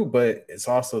true, but it's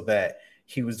also that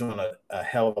he was doing a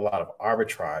hell of a lot of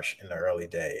arbitrage in the early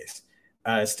days.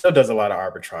 It still does a lot of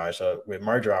arbitrage with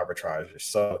merger arbitrage.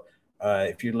 So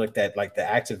if you looked at like the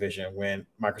Activision, when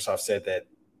Microsoft said that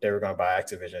they were going to buy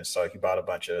Activision, so he bought a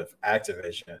bunch of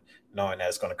Activision, knowing that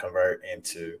it's going to convert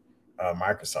into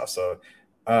Microsoft. So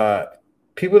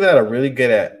people that are really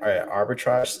good at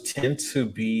arbitrage tend to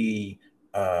be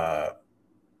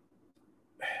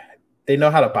they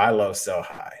know how to buy low, sell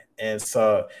high. And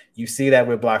so you see that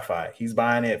with BlockFi. He's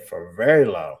buying it for very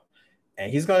low,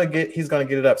 and he's gonna get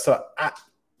it up. So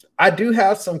I do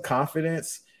have some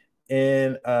confidence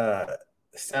in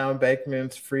Sam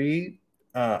Bankman-Fried.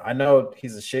 I know he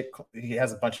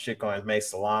has a bunch of shit coins, made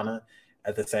Solana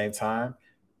at the same time.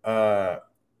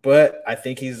 But I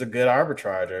think he's a good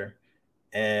arbitrager.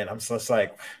 And I'm just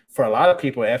like, for a lot of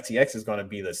people, FTX is going to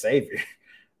be the savior.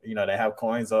 They have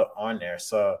coins on there.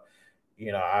 So,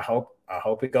 I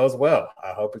hope it goes well.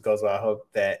 I hope it goes well. I hope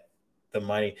that the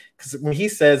money, because when he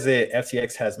says it,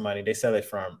 FTX has money, they sell it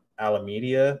from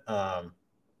Alameda,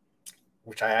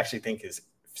 which I actually think is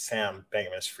Sam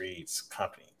Bankman-Fried's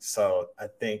company. So I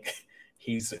think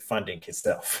he's funding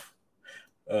himself.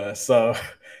 So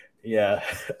yeah,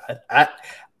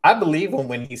 I believe him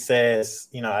when he says,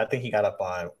 I think he got up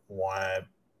on one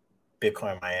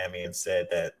Bitcoin Miami and said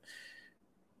that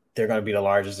they're going to be the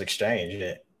largest exchange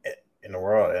in the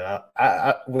world. And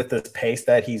I with the pace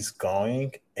that he's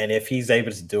going, and if he's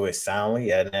able to do it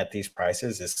soundly and at these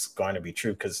prices, it's going to be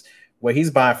true, because what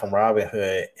he's buying from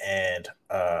Robinhood and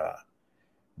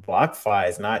BlockFi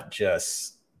is not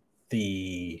just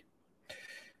the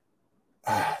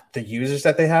users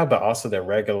that they have, but also the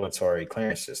regulatory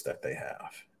clearances that they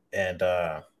have. And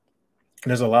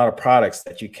there's a lot of products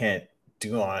that you can't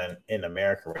do in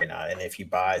America right now. And if he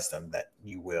buys them, that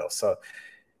you will. So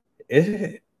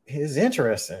it is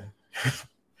interesting.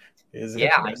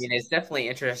 Yeah, I mean, it's definitely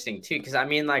interesting too, because I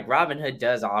mean, like Robinhood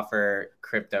does offer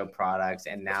crypto products,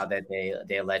 and now that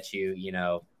they let you,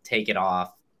 take it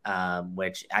off,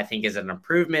 which I think is an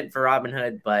improvement for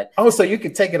Robinhood. But so you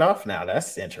can take it off now.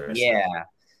 That's interesting. yeah,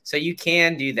 so you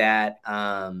can do that,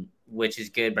 which is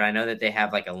good. But I know that they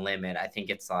have like a limit. I think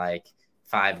it's like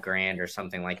 $5,000 or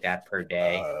something like that per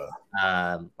day,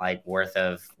 like worth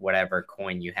of whatever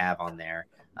coin you have on there.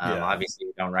 Obviously,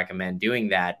 we don't recommend doing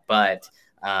that, but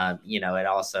it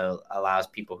also allows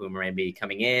people who may be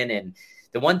coming in. And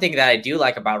the one thing that I do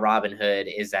like about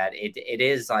Robinhood is that it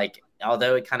is like,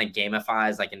 although it kind of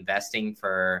gamifies like investing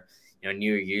for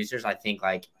newer users, I think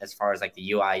like as far as like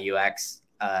the UI UX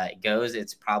goes,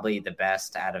 it's probably the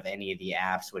best out of any of the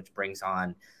apps, which brings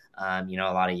on a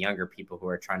lot of younger people who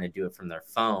are trying to do it from their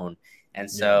phone.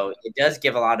 And so it does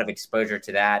give a lot of exposure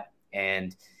to that.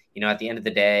 And at the end of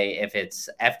the day, if it's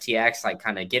FTX, like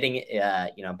kind of getting,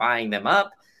 buying them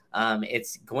up,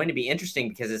 it's going to be interesting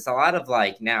because it's a lot of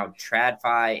like now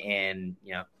TradFi and,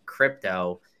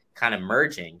 crypto kind of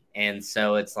merging. And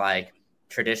so it's like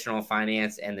traditional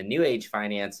finance and the new age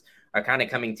finance are kind of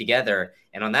coming together.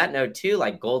 And on that note too,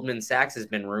 like Goldman Sachs has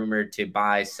been rumored to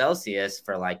buy Celsius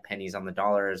for like pennies on the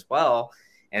dollar as well.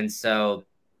 And so,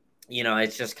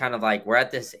 it's just kind of like we're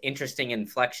at this interesting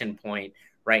inflection point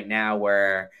right now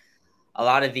where a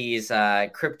lot of these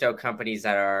crypto companies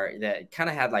that kind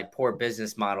of had like poor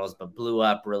business models but blew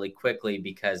up really quickly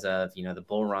because of the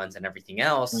bull runs and everything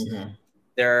else.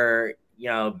 They're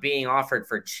being offered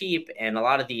for cheap, and a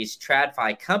lot of these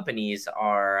TradFi companies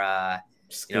are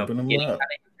getting kind of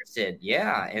interested.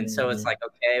 Yeah, and so it's like,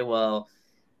 okay, well,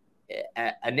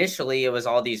 initially it was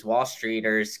all these Wall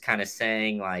Streeters kind of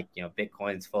saying like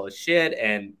Bitcoin's full of shit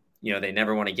and they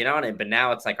never want to get on it. But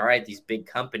now it's like, all right, these big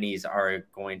companies are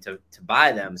going to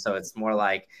buy them. So it's more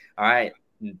like, all right,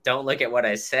 don't look at what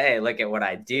I say, look at what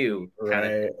I do. Kind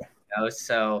of,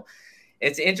 so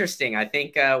it's interesting. I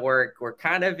think we're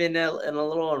kind of in a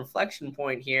little inflection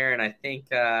point here. And I think,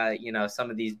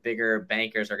 some of these bigger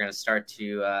bankers are going to start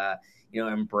to,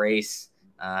 embrace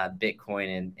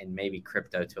Bitcoin and maybe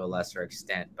crypto to a lesser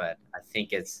extent. But I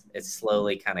think it's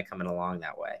slowly kind of coming along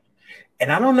that way.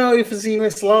 And I don't know if it's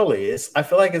even slowly. I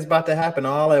feel like it's about to happen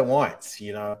all at once,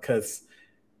 because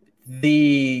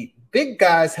the big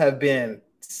guys have been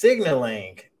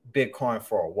signaling Bitcoin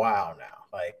for a while now.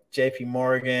 like JP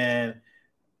Morgan,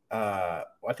 I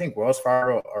think Wells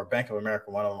Fargo or Bank of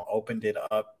America, one of them opened it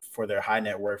up for their high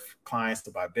net worth clients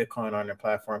to buy Bitcoin on their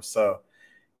platform. So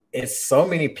it's so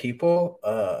many people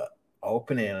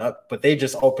opening up, but they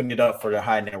just opened it up for their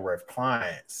high net worth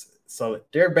clients. So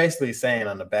they're basically saying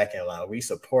on the back end line, we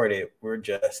support it. We're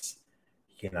just,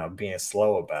 being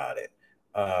slow about it.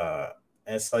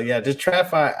 And so yeah, just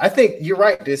TradFi. I think you're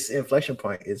right. This inflection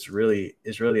point is really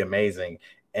amazing,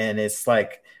 and it's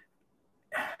like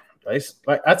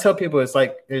I tell people, it's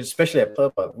like, especially at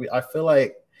Pleb, I feel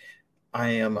like I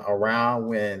am around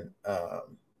when the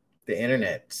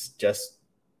internet's just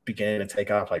beginning to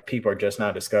take off. Like people are just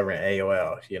now discovering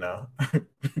AOL.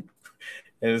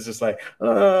 And it's just like,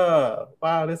 oh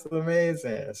wow, this is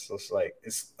amazing. It's just like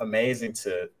it's amazing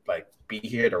to like be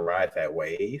here to ride that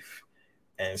wave.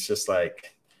 And it's just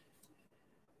like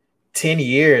 10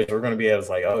 years, we're gonna be able to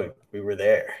like, oh, we were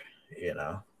there.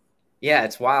 Yeah,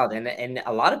 it's wild, and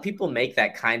a lot of people make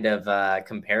that kind of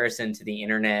comparison to the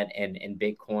internet and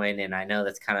Bitcoin, and I know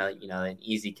that's kind of an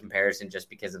easy comparison just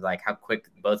because of like how quick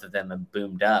both of them have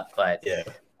boomed up. But Yeah.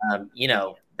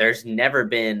 There's never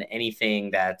been anything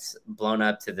that's blown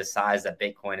up to the size that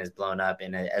Bitcoin has blown up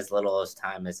in as little as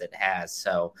time as it has.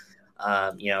 So,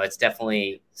 it's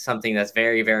definitely something that's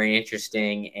very, very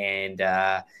interesting, and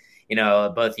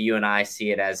both you and I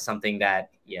see it as something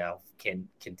that can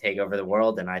take over the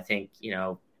world, and I think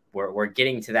we're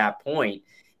getting to that point,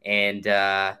 and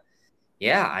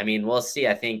yeah, I mean we'll see.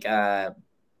 I think a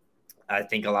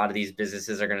lot of these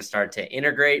businesses are going to start to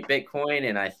integrate Bitcoin,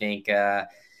 and I think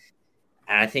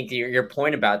your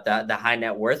point about the high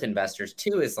net worth investors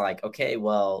too is like, okay,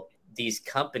 well, these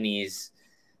companies,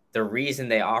 the reason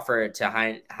they offer it to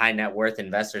high net worth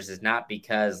investors is not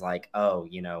because like, oh,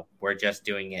 we're just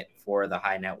doing it for the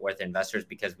high net worth investors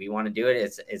because we want to do it.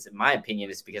 It's in my opinion,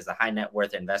 it's because the high net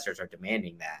worth investors are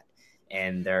demanding that,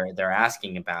 and they're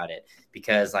asking about it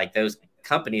because like those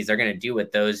companies are going to do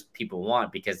what those people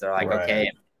want because they're like, Right. okay,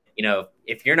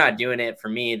 if you're not doing it for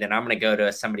me, then I'm going to go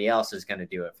to somebody else who's going to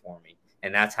do it for me,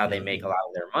 and that's how they make a lot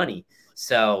of their money.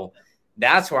 So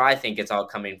that's where I think it's all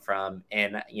coming from.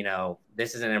 And,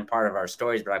 this isn't in part of our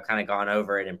stories, but I've kind of gone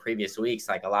over it in previous weeks.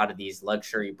 Like a lot of these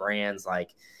luxury brands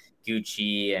like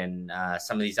Gucci and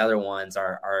some of these other ones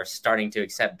are starting to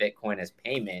accept Bitcoin as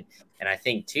payment. And I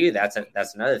think too, that's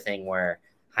another thing where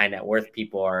high net worth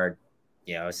people are,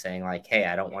 saying like, hey,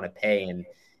 I don't want to pay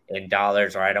in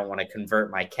dollars, or I don't want to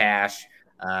convert my cash,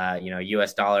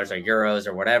 US dollars or euros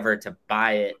or whatever to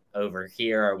buy it over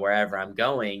here or wherever I'm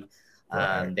going.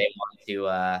 Right. They want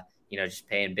to, just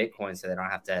pay in Bitcoin so they don't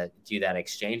have to do that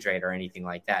exchange rate or anything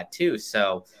like that too.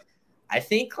 So I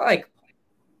think like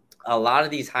a lot of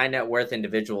these high net worth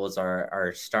individuals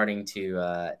are starting to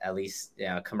at least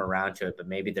come around to it, but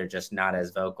maybe they're just not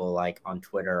as vocal like on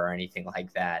Twitter or anything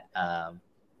like that.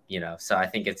 So I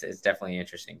think it's definitely an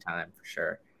interesting time for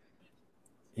sure.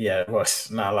 Yeah, well,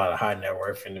 it's not a lot of high net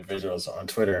worth individuals on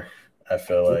Twitter, I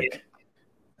feel like.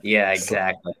 Yeah, So,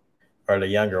 exactly. or the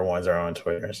younger ones are on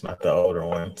Twitter. It's not the older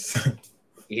ones.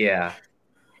 Yeah.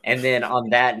 And then on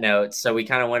that note, so we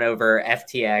kind of went over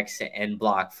FTX and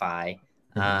BlockFi,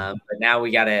 but now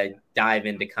we got to dive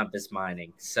into Compass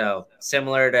Mining. So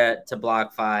similar to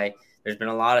BlockFi, there's been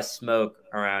a lot of smoke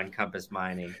around Compass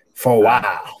Mining. For a Uh,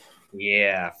 while.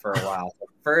 yeah, for a while. So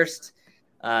first,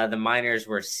 the miners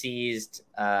were seized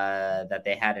that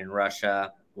they had in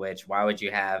Russia. Which why would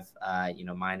you have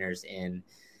miners in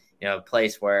a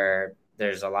place where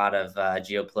there's a lot of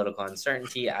geopolitical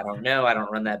uncertainty? I don't know. I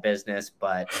don't run that business,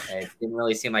 but it didn't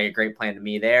really seem like a great plan to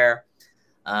me there.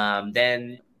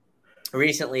 Then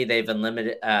recently, they've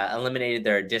eliminated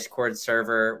their Discord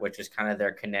server, which was kind of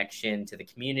their connection to the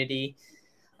community.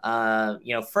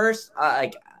 First,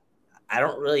 like I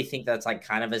don't really think that's like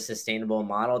kind of a sustainable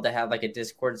model to have like a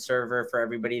Discord server for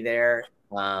everybody there.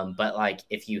 But like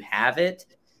if you have it,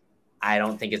 I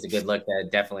don't think it's a good look to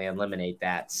definitely eliminate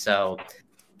that. So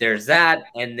there's that.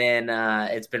 And then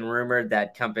it's been rumored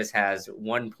that Compass has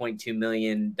 $1.2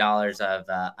 million of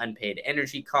unpaid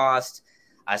energy costs.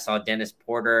 I saw Dennis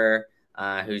Porter,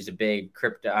 who's a big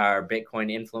crypto or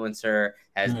Bitcoin influencer,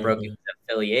 has broken his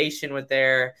affiliation with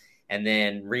there. And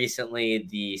then recently,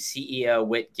 the CEO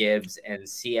Whit Gibbs and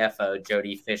CFO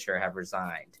Jody Fisher have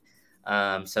resigned.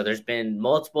 So there's been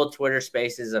multiple Twitter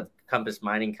spaces of Compass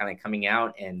Mining kind of coming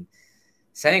out and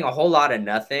saying a whole lot of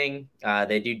nothing.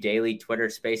 They do daily Twitter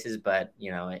spaces, but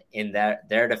in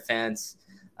their defense,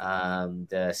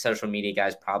 the social media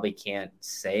guys probably can't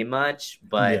say much.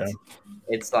 But Yeah.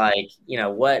 it's like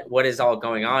what is all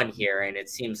going on here, and it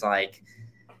seems like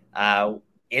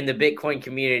in the Bitcoin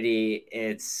community,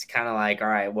 it's kind of like, all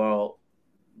right, well,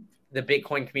 the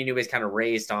Bitcoin community was kind of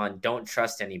raised on don't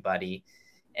trust anybody.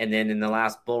 And then in the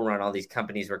last bull run, all these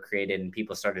companies were created and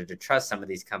people started to trust some of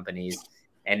these companies.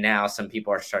 And now some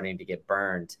people are starting to get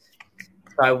burned.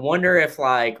 So I wonder if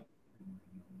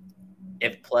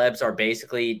plebs are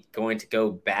basically going to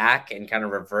go back and kind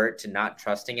of revert to not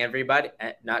trusting everybody,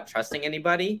 not trusting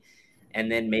anybody. And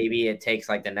then maybe it takes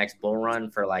like the next bull run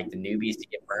for like the newbies to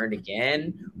get burned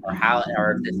again, or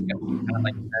if this is going to be kind of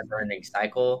like a never ending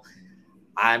cycle.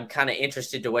 I'm kind of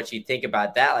interested to what you think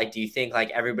about that. Like, do you think like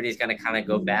everybody's going to kind of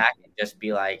go back and just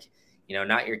be like,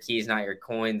 not your keys, not your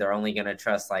coin. They're only going to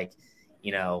trust like,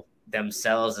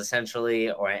 themselves essentially,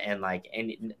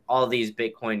 and all these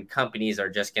Bitcoin companies are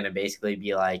just going to basically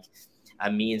be like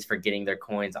a means for getting their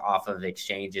coins off of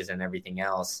exchanges and everything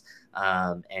else,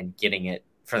 and getting it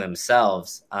for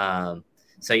themselves.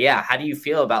 So yeah, how do you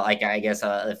feel about like, I guess,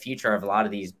 the future of a lot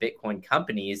of these Bitcoin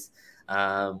companies,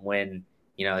 when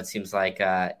it seems like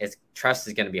trust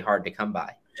is going to be hard to come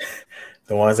by.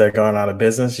 The ones that are going out of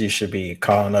business, you should be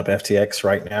calling up FTX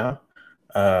right now.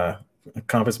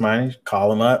 Compass Mining, call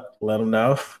them up, let them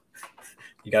know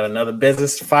you got another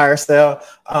business fire sale.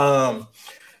 I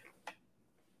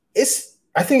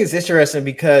think it's interesting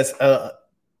because a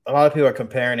lot of people are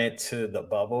comparing it to the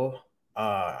bubble,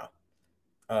 the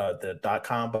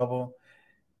 .com bubble.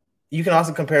 You can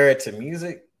also compare it to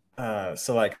music.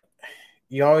 So like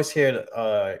you always hear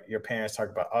your parents talk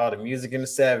about, the music in the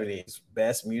 70s,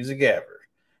 best music ever.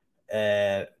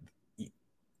 And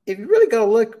if you really go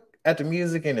look at the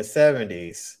music in the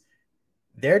 70s,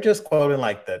 they're just quoting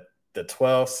like the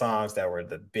 12 songs that were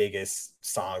the biggest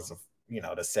songs of the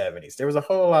 70s. There was a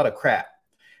whole lot of crap.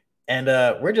 And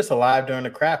we're just alive during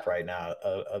the crap right now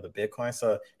of the Bitcoin.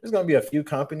 So there's going to be a few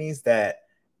companies that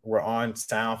were on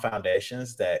sound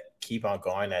foundations that keep on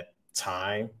going, that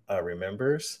time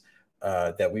remembers,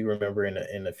 that we remember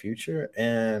in the future.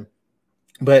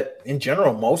 But in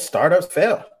general, most startups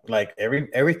fail. Like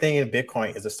everything in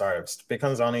Bitcoin is a startup.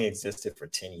 Bitcoin's only existed for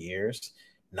 10 years.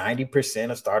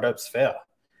 90% of startups fail.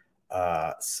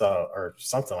 Or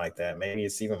something like that. Maybe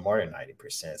it's even more than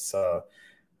 90%. So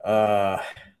I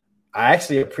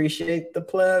actually appreciate the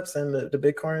plebs and the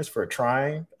Bitcoiners for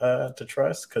trying to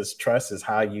trust, because trust is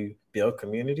how you build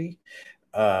community.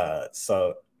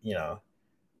 So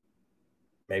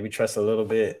maybe trust a little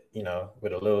bit,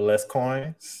 with a little less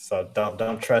coins. So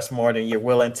don't trust more than you're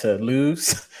willing to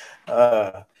lose.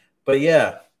 But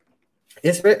yeah,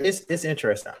 it's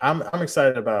interesting. I'm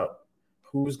excited about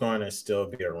who's going to still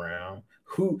be around.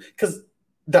 Because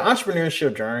the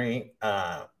entrepreneurship journey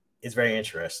is very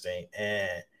interesting,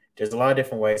 and there's a lot of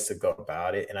different ways to go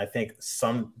about it. And I think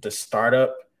the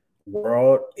startup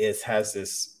world has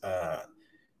this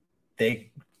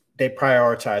they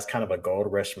prioritize kind of a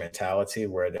gold rush mentality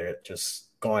where they're just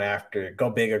going after go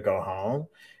big or go home.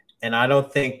 And I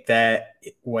don't think that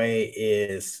way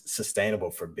is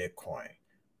sustainable for Bitcoin,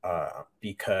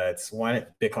 because one,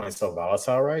 Bitcoin is so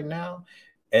volatile right now.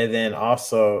 And then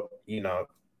also,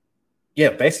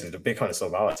 basically the Bitcoin is so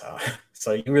volatile.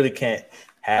 So you really can't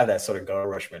have that sort of gold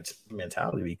rush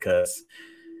mentality, because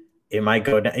it might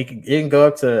go down. It can go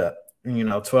up to,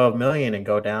 12 million and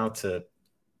go down to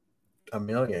a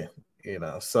million,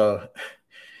 so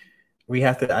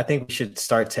I think we should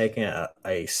start taking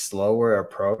a slower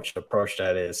approach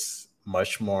that is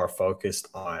much more focused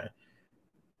on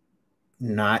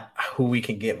not who we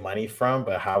can get money from,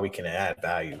 but how we can add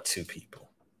value to people.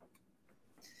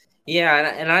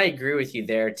 Yeah, and I agree with you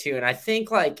there too. And I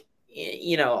think like,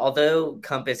 although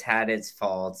Compass had its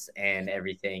faults and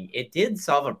everything, it did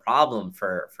solve a problem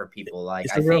for people. Like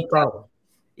It's a real problem.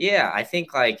 Yeah, I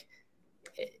think like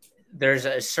there's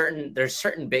certain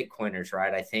Bitcoiners,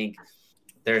 right? I think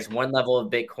there's one level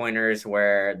of Bitcoiners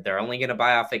where they're only going to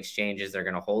buy off exchanges. They're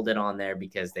going to hold it on there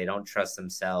because they don't trust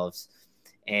themselves.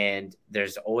 And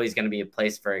there's always going to be a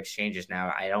place for exchanges.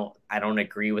 Now, I don't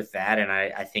agree with that. And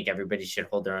I think everybody should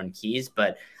hold their own keys.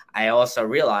 But I also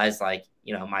realize, like,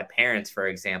 my parents, for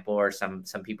example, or some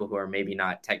people who are maybe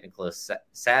not technical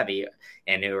savvy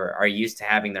and who are used to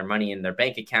having their money in their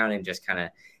bank account and just kind of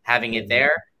having it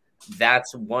there.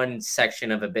 That's one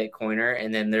section of a Bitcoiner.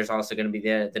 And then there's also going to be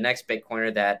the next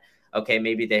Bitcoiner that, okay,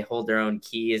 maybe they hold their own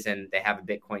keys and they have a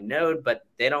Bitcoin node, but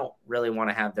they don't really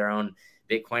want to have their own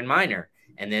Bitcoin miner.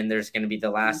 And then there's going to be the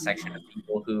last section of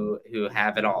people who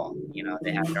have it all.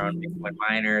 They have their own Bitcoin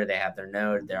miner, they have their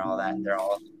node, they're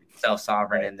all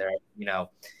self-sovereign, and they're,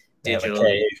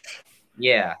 digitally.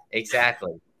 Yeah,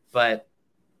 exactly. But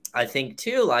I think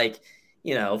too, like,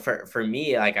 for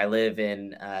me, like I live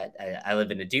in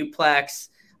a duplex.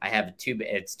 I have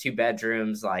it's 2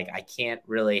 bedrooms. Like I can't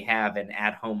really have an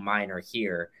at-home miner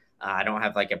here. I don't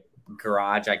have like a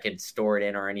garage I could store it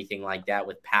in or anything like that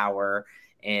with power.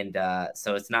 And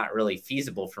so it's not really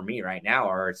feasible for me right now,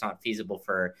 or it's not feasible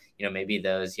for, maybe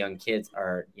those young kids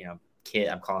or,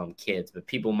 I'm calling them kids, but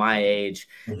people my age,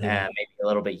 maybe a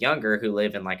little bit younger who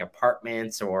live in like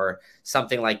apartments or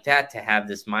something like that to have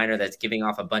this miner that's giving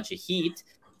off a bunch of heat.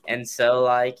 And so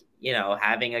like,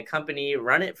 having a company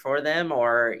run it for them,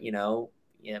 or,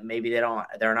 maybe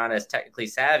they're not as technically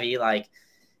savvy, like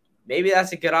maybe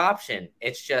that's a good option.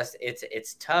 It's just,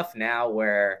 it's tough now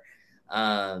where,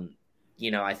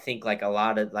 I think like a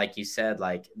lot of, like you said,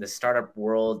 like the startup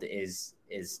world is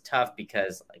tough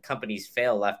because companies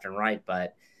fail left and right,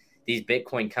 but these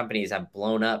Bitcoin companies have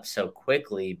blown up so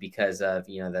quickly because of,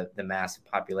 the massive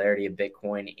popularity of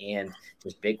Bitcoin and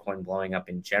just Bitcoin blowing up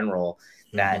in general,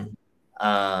 that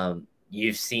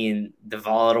you've seen the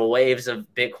volatile waves of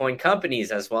Bitcoin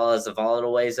companies as well as the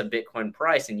volatile waves of Bitcoin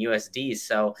price and USD.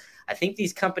 So I think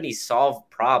these companies solve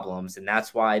problems, and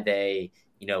that's why they,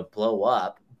 blow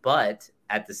up. But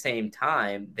at the same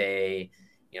time, they,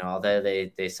 although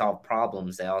they solve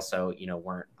problems, they also,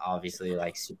 weren't obviously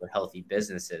like super healthy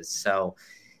businesses. So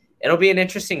it'll be an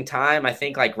interesting time. I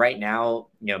think like right now,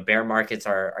 bear markets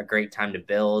are a great time to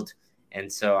build.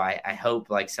 And so I hope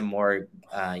like some more,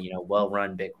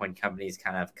 well-run Bitcoin companies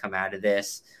kind of come out of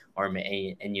this,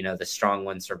 and, the strong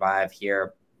ones survive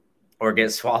here or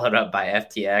get swallowed up by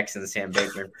FTX and Sam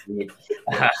Bankman-Fried.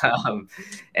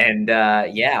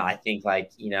 I think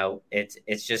like,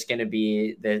 it's just going to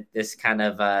be this kind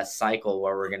of cycle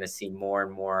where we're going to see more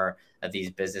and more of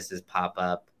these businesses pop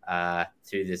up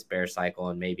through this bear cycle,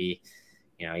 and maybe,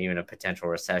 even a potential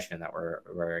recession that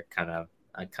we're kind of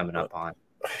coming up on.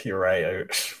 You're right.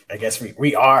 I guess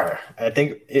we are. I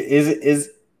think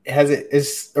is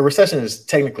a recession is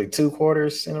technically 2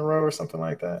 quarters in a row or something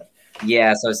like that.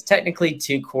 Yeah, so it's technically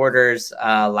 2 quarters.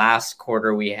 Last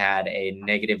quarter we had a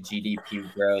negative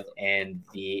GDP growth, and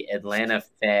the Atlanta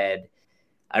Fed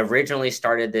originally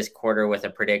started this quarter with a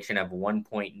prediction of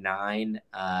 1.9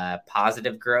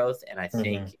 positive growth, and I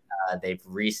think they've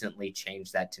recently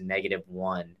changed that to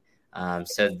 -1.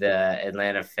 So the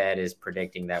Atlanta Fed is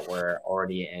predicting that we're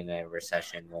already in a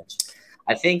recession, which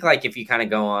I think like if you kind of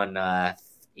go on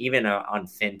even on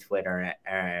Fin Twitter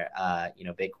or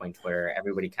Bitcoin Twitter,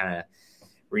 everybody kind of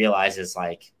realizes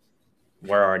like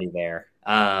we're already there.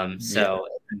 So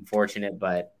it's unfortunate,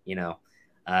 but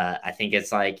I think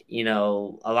it's like, a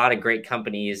lot of great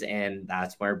companies, and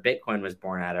that's where Bitcoin was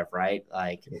born out of, right?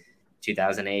 Like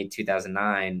 2008,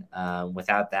 2009.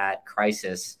 Without that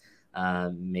crisis,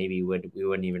 maybe we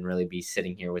wouldn't even really be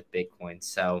sitting here with Bitcoin.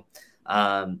 So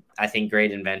I think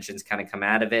great inventions kind of come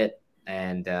out of it.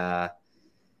 And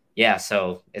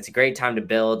so it's a great time to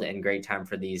build and great time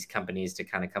for these companies to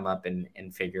kind of come up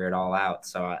and figure it all out.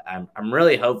 So I'm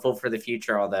really hopeful for the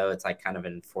future, although it's like kind of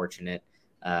an unfortunate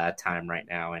time right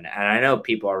now. And I know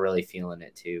people are really feeling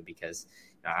it too, because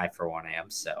I, for one, am.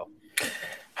 So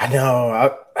I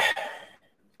know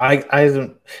I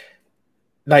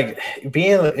like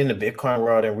being in the Bitcoin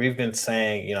world, and we've been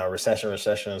saying, recession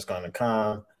is going to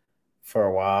come for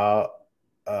a while.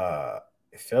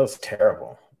 It feels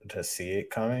terrible to see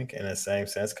it coming in the same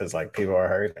sense, because like people are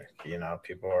hurting,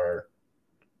 people are,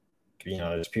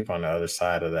 there's people on the other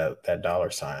side of that dollar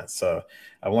sign. So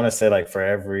I want to say like for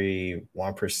every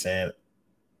 1%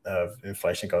 of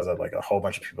inflation goes up, like a whole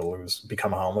bunch of people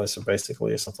become homeless, or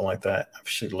basically, or something like that. I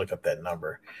should look up that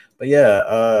number. But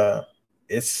yeah,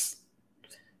 it's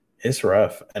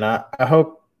rough, and I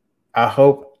hope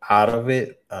out of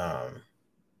it.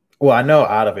 Well, I know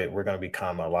out of it we're going to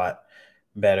become a lot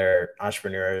better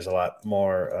entrepreneurs, a lot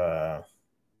more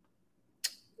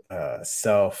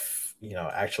self,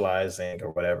 actualizing or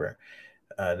whatever.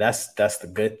 That's the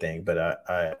good thing. But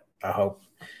I hope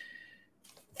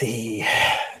the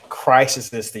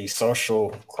these social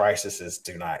crises,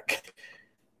 do not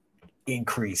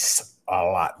increase a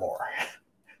lot more.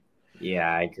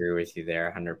 Yeah, I agree with you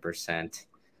there 100%.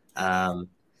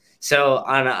 So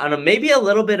on a maybe a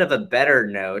little bit of a better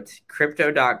note,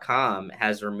 crypto.com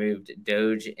has removed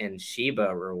Doge and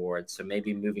Shiba rewards. So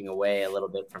maybe moving away a little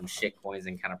bit from shitcoins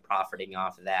and kind of profiting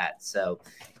off of that. So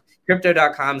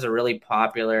crypto.com is a really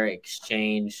popular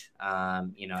exchange.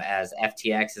 As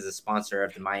FTX is a sponsor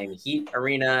of the Miami Heat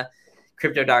arena,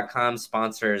 crypto.com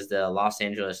sponsors the Los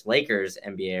Angeles Lakers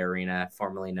NBA arena,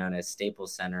 formerly known as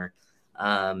Staples Center.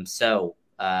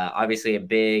 Obviously a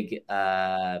big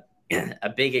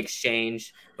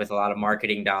exchange with a lot of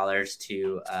marketing dollars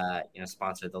to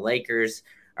sponsor the Lakers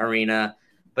arena.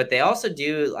 But they also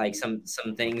do like some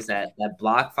things that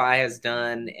BlockFi has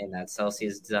done and that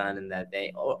Celsius has done, and that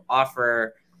they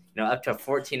offer up to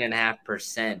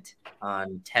 14.5%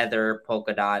 on Tether,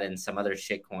 Polkadot, and some other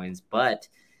shit coins. But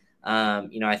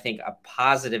I think a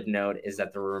positive note is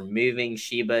that they're removing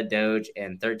Shiba, Doge,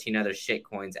 and 13 other shit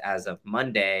coins as of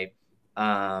Monday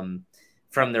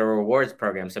from their rewards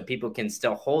program. So people can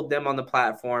still hold them on the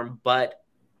platform, but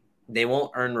they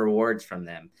won't earn rewards from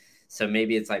them. So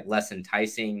maybe it's like less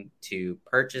enticing to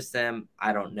purchase them.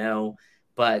 I don't know.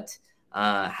 But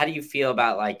how do you feel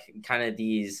about like kind of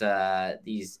these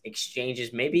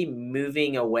exchanges maybe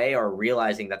moving away or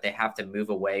realizing that they have to move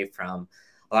away from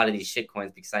a lot of these shit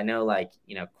coins? Because I know like,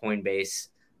 Coinbase,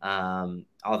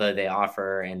 although they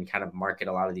offer and kind of market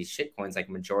a lot of these shit coins, like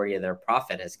majority of their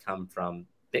profit has come from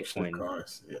Shit Bitcoin.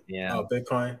 coins. Yeah. Yeah. Oh,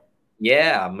 Bitcoin.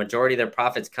 Yeah, majority of their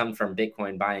profits come from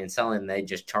Bitcoin buying and selling. They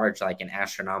just charge like an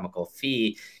astronomical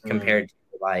fee Mm. compared to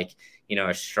like,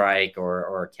 a Strike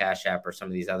or Cash App or some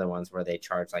of these other ones where they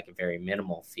charge like a very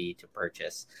minimal fee to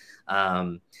purchase.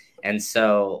 And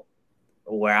so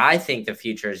where I think the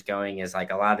future is going is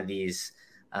like a lot of these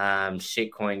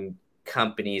shitcoin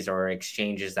companies or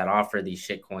exchanges that offer these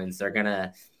shitcoins, they're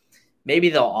gonna maybe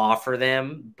they'll offer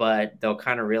them, but they'll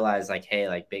kind of realize like, hey,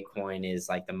 like Bitcoin is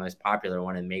like the most popular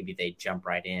one, and maybe they jump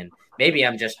right in. Maybe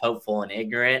I'm just hopeful and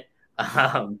ignorant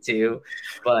too,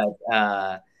 but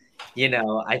I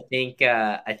think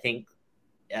the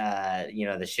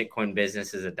shitcoin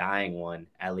business is a dying one.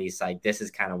 At least like this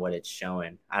is kind of what it's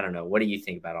showing. I don't know. What do you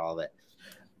think about all of it?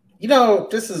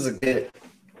 This is a good.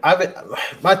 I've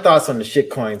my thoughts on the shit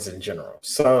coins in general.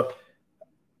 So,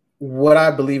 what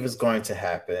I believe is going to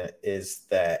happen is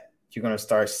that you're going to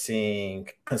start seeing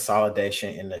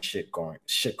consolidation in the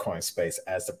shitcoin space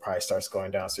as the price starts going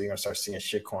down. So you're going to start seeing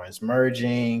shitcoins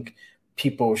merging,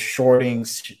 people shorting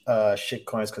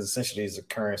shitcoins because essentially these are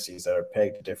currencies that are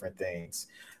pegged to different things.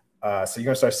 So you're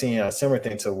going to start seeing a similar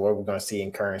thing to what we're going to see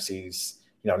in currencies,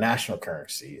 national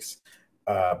currencies,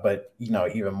 but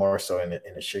even more so in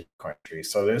the shit country.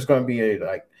 So there's going to be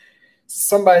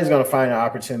somebody's going to find an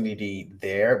opportunity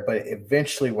there, but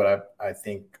eventually, what I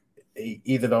think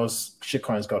either those shit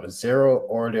coins go to zero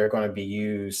or they're going to be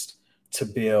used to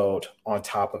build on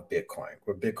top of Bitcoin,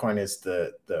 where Bitcoin is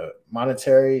the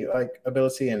monetary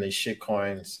ability, and the shit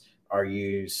coins are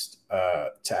used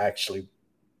to actually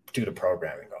do the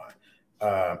programming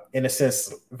on. In a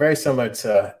sense, very similar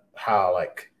to how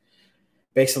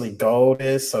basically gold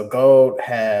is. So gold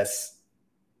has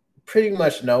pretty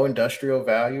much no industrial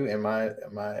value in my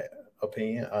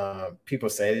opinion. People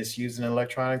say it's used in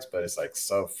electronics, but it's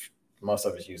most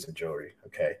of it's used in jewelry.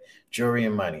 Okay, jewelry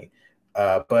and money.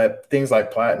 But things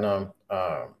like platinum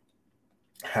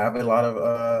have a lot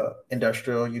of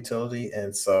industrial utility,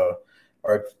 and so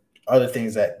or other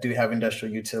things that do have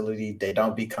industrial utility, they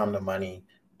don't become the money,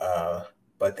 uh,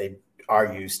 but they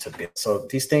are used to build. So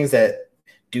these things that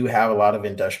do have a lot of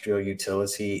industrial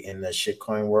utility in the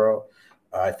shitcoin world,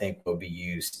 I think will be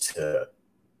used to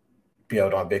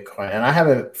build on Bitcoin. And I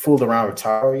haven't fooled around with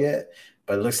Taro yet,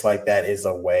 but it looks like that is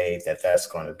a way that that's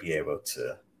going to be able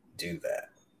to do that.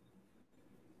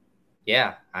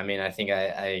 Yeah, I mean, I think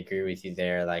I agree with you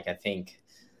there. Like, I think,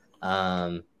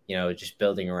 just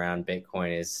building around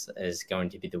Bitcoin is going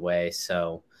to be the way.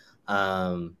 So,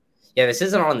 yeah, this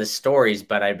isn't on the stories,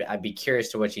 but I'd be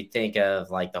curious to what you think of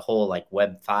like the whole like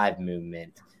Web 5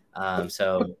 movement.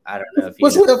 So I don't know if you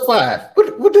What's know. Web 5?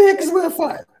 What the heck is Web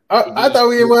 5? I thought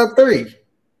we were in Web 3.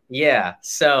 Yeah.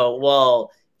 So,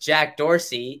 well, Jack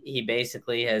Dorsey, he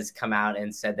basically has come out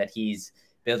and said that he's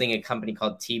building a company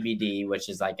called TBD, which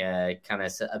is like a kind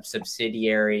of a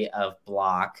subsidiary of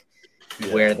Block,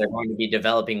 where Yeah. they're going to be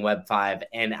developing Web 5.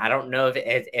 And I don't know if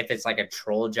it's like a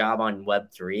troll job on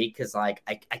Web 3, because like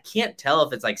I can't tell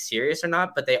if it's like serious or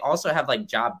not, but they also have like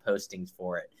job postings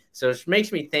for it. So it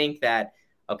makes me think that,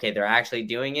 okay, they're actually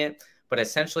doing it, but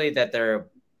essentially that they're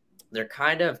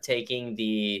kind of taking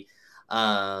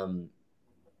um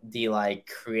the like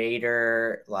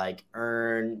creator like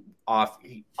earn off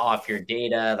your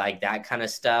data, like that kind of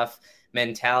stuff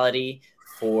mentality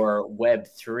for Web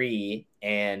 3,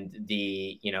 and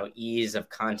the ease of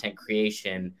content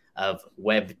creation of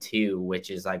Web 2,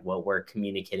 which is like what we're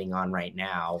communicating on right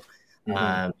now. Mm-hmm.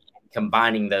 um,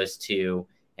 Combining those two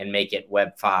and make it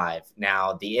Web 5.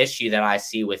 Now the issue that I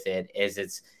see with it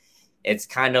is it's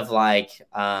kind of like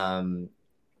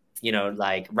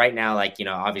like right now, like,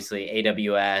 obviously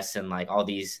AWS and like all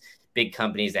these big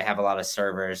companies, they have a lot of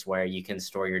servers where you can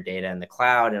store your data in the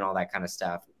cloud and all that kind of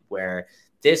stuff, where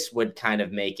this would kind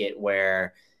of make it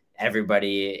where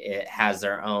everybody has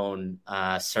their own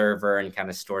server and kind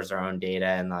of stores their own data,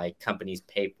 and like companies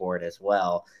pay for it as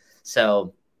well.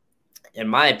 So in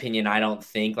my opinion, I don't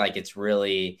think like it's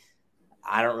really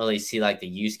I don't really see like the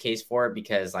use case for it,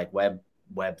 because like web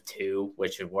 2,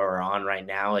 which is where we're on right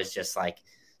now, is just like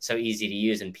so easy to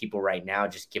use, and people right now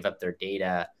just give up their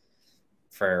data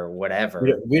for whatever.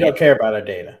 We And don't care about our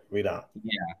data. We don't.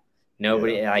 yeah, Yeah.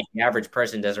 nobody, like the average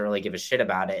person doesn't really give a shit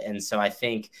about it. And so I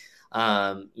think,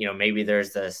 maybe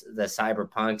there's the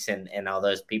cyberpunks and all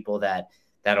those people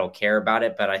that'll care about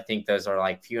it, but I think those are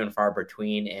like few and far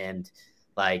between. And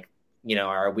like,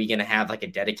 are we going to have like a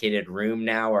dedicated room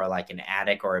now, or like an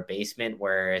attic or a basement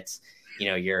where it's,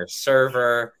 your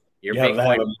server, your You have to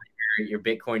have Bitcoin, a your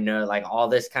Bitcoin node, like all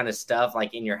this kind of stuff,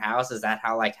 like in your house? Is that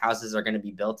how like houses are going to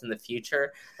be built in the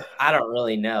future? I don't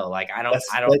really know. Like, I don't,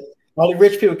 only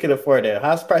rich people can afford that.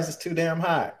 House price is too damn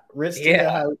high. Rich too yeah,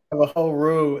 damn high. Have a whole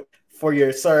room for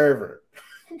your server.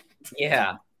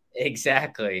 yeah,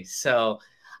 exactly. So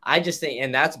I just think,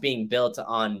 and that's being built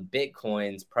on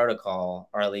Bitcoin's protocol,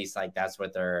 or at least like that's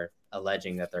what they're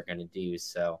alleging that they're going to do.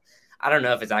 So I don't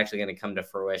know if it's actually going to come to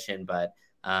fruition, but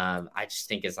I just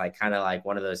think it's like kind of like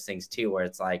one of those things too, where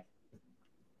it's like,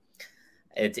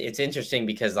 it's interesting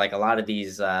because like a lot of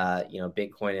these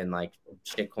Bitcoin and like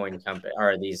shitcoin company,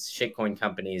 or these shitcoin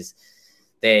companies,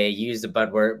 they use the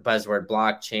buzzword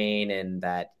blockchain, and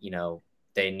that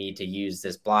they need to use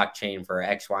this blockchain for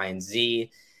X, Y, and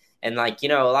Z. And like, a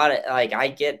lot of like, I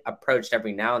get approached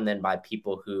every now and then by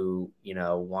people who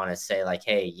want to say like,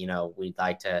 hey, we'd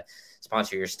like to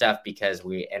sponsor your stuff because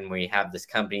we have this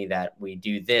company that we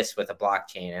do this with a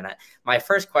blockchain. And my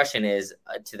first question is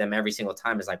to them every single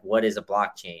time is like, what is a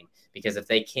blockchain? Because if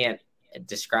they can't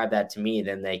describe that to me,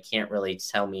 then they can't really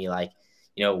tell me like,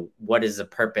 what is the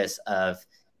purpose of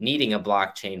needing a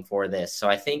blockchain for this. So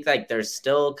I think like there's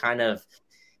still kind of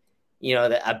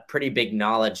a pretty big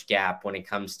knowledge gap when it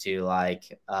comes to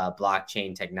like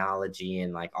blockchain technology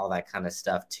and like all that kind of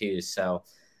stuff too. So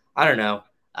I don't know.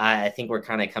 I think we're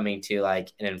kind of coming to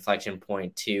like an inflection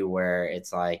point too, where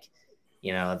it's like,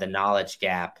 the knowledge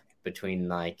gap between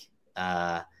like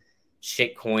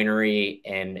shit coinery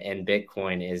and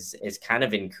Bitcoin is kind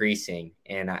of increasing.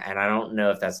 And I don't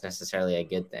know if that's necessarily a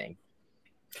good thing.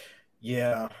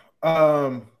 Yeah.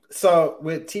 So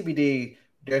with TBD,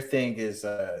 their thing is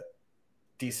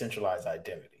decentralized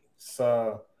identity.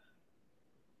 So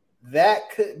that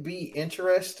could be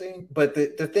interesting. But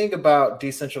the thing about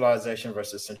decentralization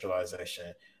versus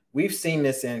centralization, we've seen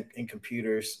this in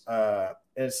computers.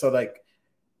 And so like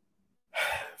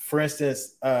for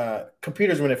instance,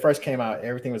 computers when it first came out,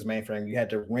 everything was mainframe. You had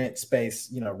to rent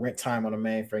space, rent time on a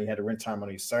mainframe. You had to rent time on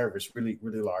these servers, really,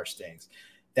 really large things.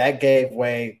 That gave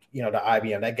way, to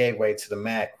IBM. That gave way to the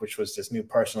Mac, which was this new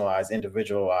personalized,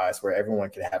 individualized, where everyone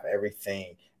could have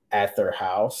everything at their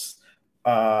house.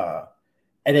 And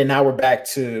then now we're back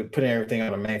to putting everything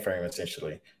on a mainframe,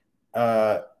 essentially.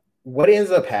 What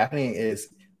ends up happening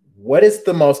is what is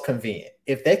the most convenient?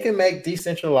 If they can make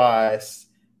decentralized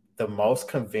the most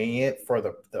convenient for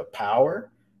the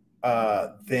power,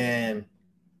 then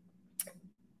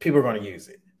people are going to use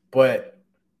it. But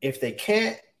if they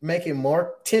can't make it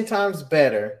more 10 times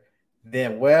better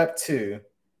than Web 2,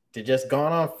 to just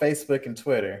gone on Facebook and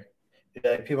Twitter,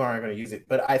 people aren't going to use it.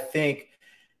 But I think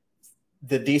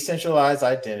the decentralized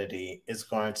identity is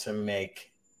going to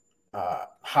make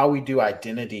how we do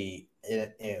identity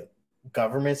in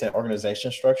governments and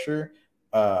organization structure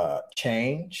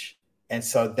change. And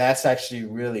so that's actually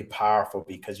really powerful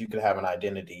because you could have an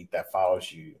identity that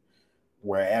follows you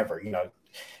wherever.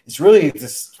 It's really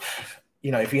this.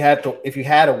 If you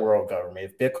had a world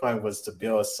government, if Bitcoin was to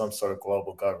build some sort of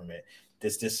global government,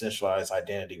 this decentralized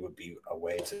identity would be a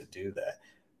way to do that.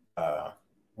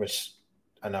 Which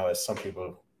I know as some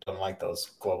people don't like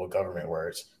those global government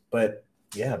words, but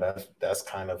yeah, that's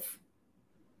kind of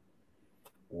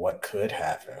what could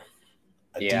happen.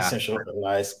 A Yeah.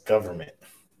 decentralized government.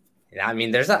 I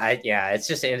mean, yeah, it's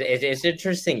just, it's an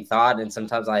interesting thought. And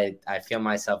sometimes I feel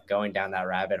myself going down that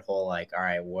rabbit hole. Like, all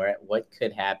right, what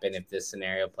could happen if this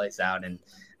scenario plays out? And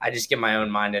I just get my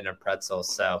own mind in a pretzel.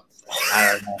 So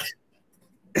I don't know.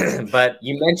 But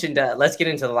you mentioned, let's get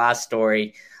into the last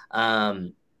story.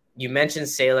 You mentioned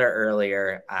Sailor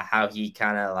earlier, how he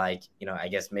kind of like, I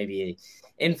guess maybe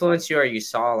influenced you, or you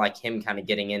saw like him kind of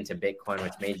getting into Bitcoin,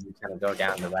 which made you kind of go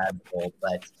down the rabbit hole.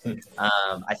 But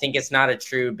I think it's not a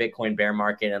true Bitcoin bear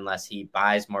market unless he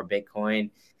buys more Bitcoin.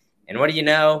 And what do you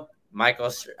know? Michael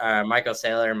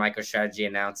Saylor, MicroStrategy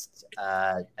announced,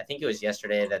 I think it was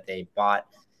yesterday, that they bought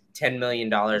 $10 million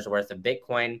worth of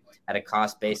Bitcoin at a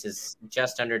cost basis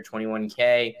just under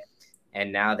 21K.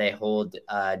 And now they hold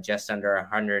just under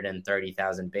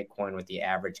 130,000 Bitcoin with the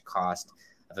average cost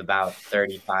of about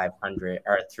 3,500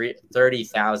 or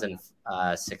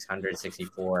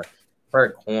 30,664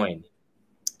 per coin.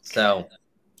 So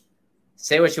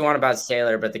say what you want about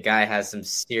Saylor, but the guy has some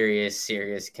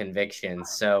serious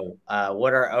convictions. So,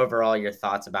 what are overall your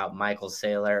thoughts about Michael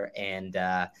Saylor and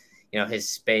his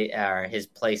space or his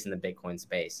place in the Bitcoin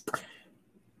space?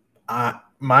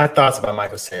 My thoughts about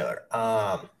Michael Saylor.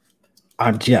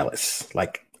 I'm jealous.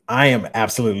 Like I am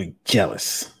absolutely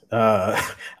jealous.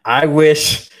 I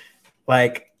wish,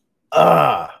 like,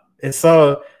 it's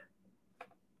so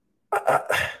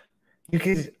you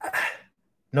could.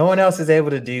 No one else is able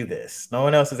to do this. No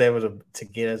one else is able to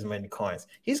get as many coins.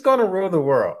 He's going to rule the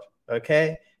world.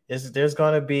 Okay, there's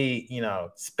going to be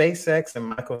SpaceX and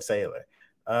Michael Saylor.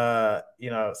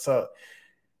 So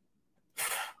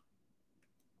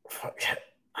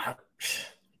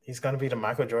he's going to be the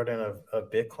Michael Jordan of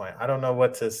Bitcoin. I don't know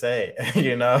what to say.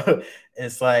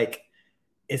 It's like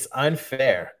it's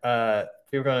unfair.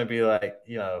 People are going to be like,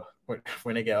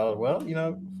 when they get old, well,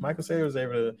 Michael Saylor was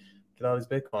able to get all these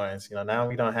Bitcoins. Now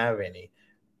we don't have any.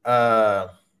 Uh,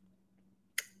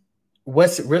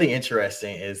 what's really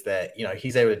interesting is that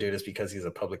he's able to do this because he's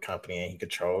a public company and he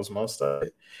controls most of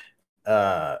it.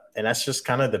 And that's just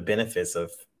kind of the benefits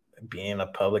of being a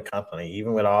public company,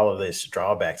 even with all of this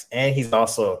drawbacks. And he's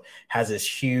also has this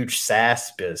huge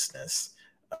SaaS business.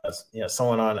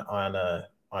 Someone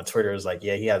on Twitter is like,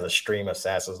 yeah, he has a stream of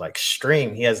SaaS. I was like,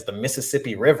 stream? He has the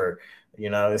Mississippi River.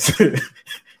 It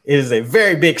is a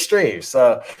very big stream.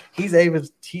 So he's able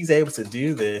to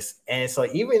do this. And so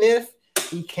even if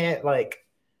he can't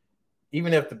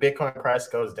even if the Bitcoin price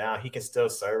goes down, he can still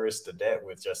service the debt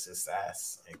with just his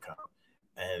SaaS income.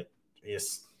 And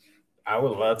I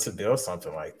would love to build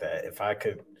something like that if I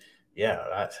could. Yeah,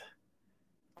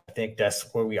 I think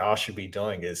that's what we all should be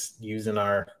doing is using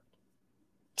our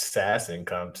SaaS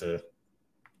income to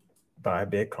buy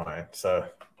Bitcoin. So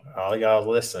all y'all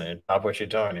listening, stop what you're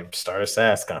doing and start a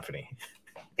SaaS company.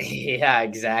 Yeah,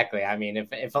 exactly. I mean,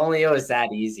 if only it was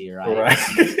that easy, right? Right.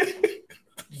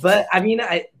 But I mean,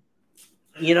 I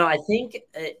think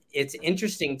it's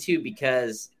interesting too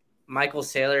because Michael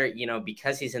Saylor,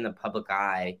 because he's in the public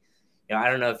eye, I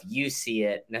don't know if you see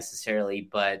it necessarily,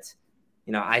 but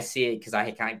I see it because I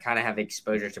kind of have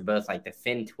exposure to both like the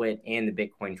FinTwit and the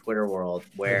Bitcoin Twitter world,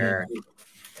 where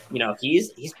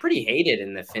he's pretty hated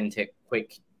in the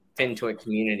FinTwit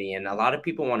community, and a lot of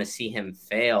people want to see him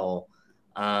fail.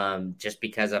 Just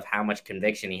because of how much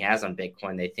conviction he has on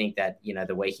Bitcoin. They think that,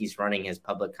 the way he's running his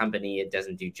public company, it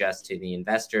doesn't do just to the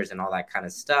investors and all that kind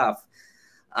of stuff.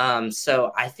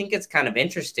 So I think it's kind of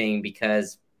interesting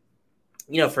because,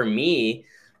 for me,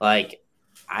 like,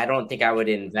 I don't think I would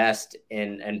invest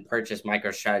in and purchase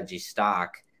MicroStrategy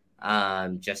stock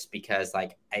just because,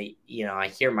 like, I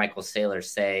hear Michael Saylor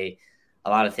say a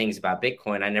lot of things about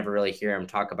Bitcoin. I never really hear him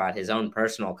talk about his own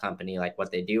personal company, like what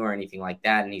they do or anything like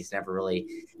that. And he's never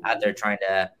really out there trying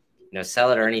to,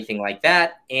 sell it or anything like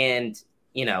that. And,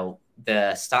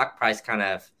 the stock price kind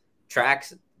of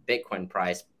tracks Bitcoin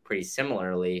price pretty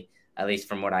similarly, at least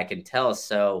from what I can tell.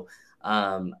 So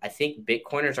I think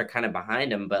Bitcoiners are kind of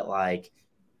behind him, but like,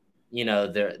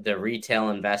 the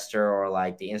retail investor or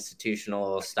like the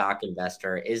institutional stock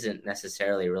investor isn't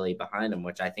necessarily really behind him,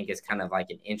 which I think is kind of like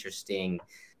an interesting,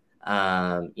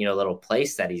 little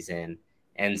place that he's in.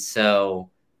 And so,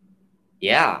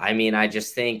 yeah, I mean, I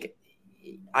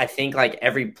think like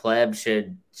every pleb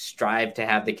should strive to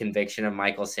have the conviction of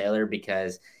Michael Saylor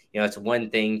because, it's one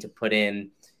thing to put in,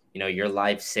 your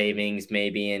life savings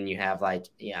maybe, and you have like,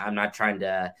 I'm not trying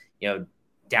to,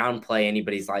 downplay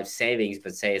anybody's life savings,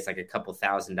 but say it's like a couple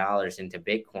 $1,000s into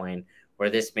Bitcoin, where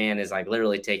this man is like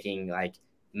literally taking like $1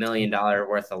 million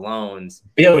worth of loans.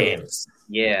 Billions.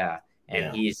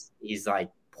 And he's like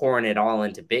pouring it all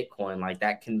into Bitcoin. Like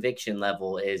that conviction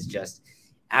level is just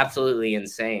absolutely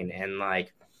insane. And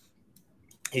like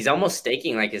he's almost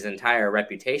staking like his entire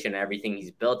reputation, everything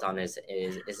he's built on his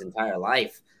entire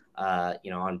life, on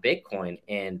Bitcoin.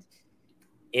 And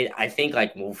I think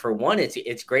like, well, for one,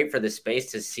 it's great for the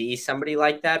space to see somebody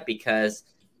like that because,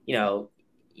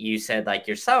 you said like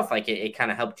yourself, like it kind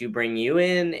of helped you bring you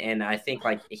in. And I think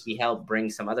like he helped bring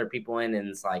some other people in, and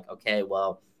it's like, okay,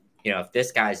 well, if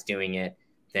this guy's doing it,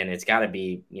 then it's got to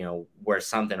be, worth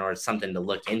something or something to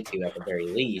look into at the very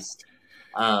least.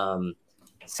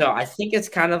 So I think it's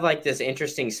kind of like this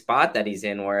interesting spot that he's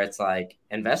in where it's like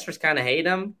investors kind of hate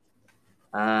him.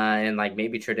 And like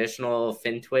maybe traditional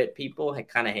FinTwit people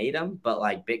kind of hate him, but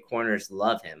like Bitcoiners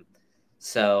love him.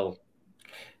 So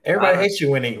Everybody hates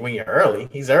you when you're early.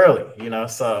 He's early,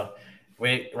 So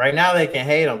right now they can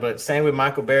hate him, but same with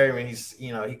Michael Berry when he's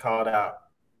he called out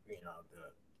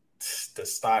the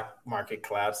stock market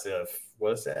collapse of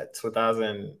what is that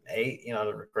 2008,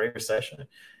 the Great Recession.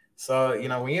 So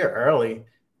when you're early,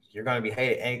 you're going to be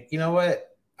hated. And you know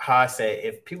what? How I say,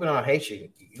 if people don't hate you,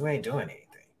 you ain't doing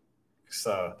anything.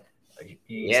 So, so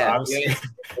Yeah, obviously,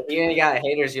 if you ain't got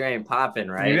haters, you ain't popping,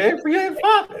 right? you ain't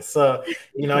popping. So,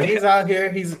 he's out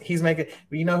here. He's making.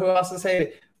 You know who else is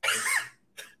hated?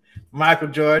 Michael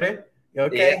Jordan. Yeah,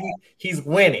 Okay, he's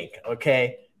winning.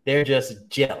 Okay, they're just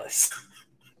jealous.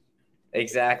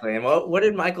 exactly. And what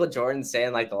did Michael Jordan say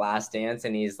in like The Last Dance?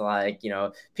 And he's like,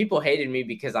 people hated me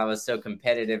because I was so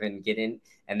competitive and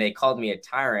and they called me a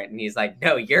tyrant. And he's like,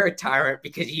 no, you're a tyrant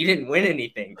because you didn't win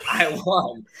anything. I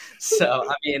won. So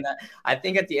I mean, I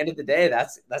think at the end of the day,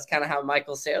 that's kind of how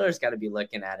Michael Saylor's got to be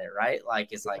looking at it, right?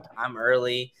 Like it's like I'm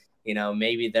early.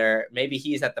 Maybe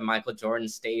he's at the Michael Jordan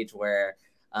stage where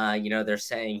they're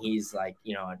saying he's like,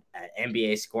 an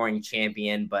NBA scoring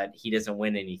champion, but he doesn't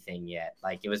win anything yet.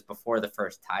 Like it was before the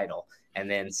first title. And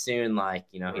then soon, like,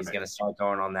 he's going to start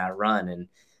going on that run. And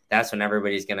that's when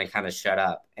everybody's going to kind of shut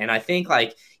up. And I think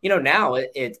like, now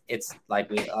it's like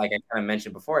I kind of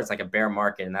mentioned before, it's like a bear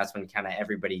market. And that's when kind of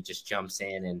everybody just jumps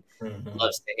in and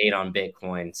loves to hate on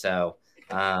Bitcoin. So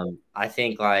I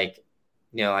think like,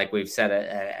 like we've said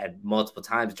at multiple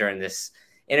times during this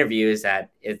interview is that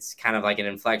it's kind of like an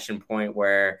inflection point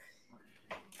where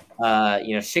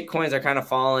shit coins are kind of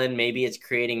falling. Maybe it's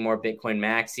creating more Bitcoin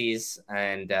maxis,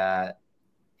 and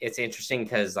it's interesting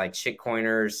because like shit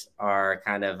coiners are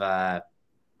kind of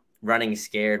running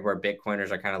scared, where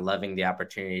Bitcoiners are kind of loving the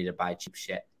opportunity to buy cheap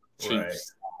shit, cheap Right.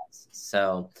 stocks.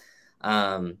 So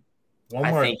one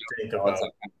more thing about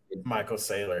Michael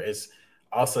Saylor is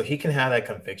also he can have that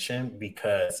conviction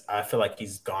because I feel like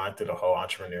he's gone through the whole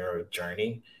entrepreneurial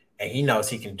journey and he knows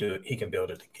he can do it. He can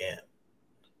build it again.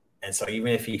 And so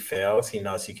even if he fails, he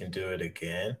knows he can do it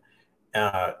again.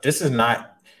 This is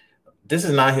not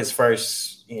his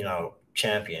first,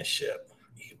 championship.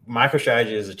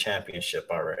 MicroStrategy is a championship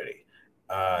already.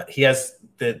 He has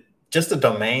the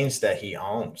domains that he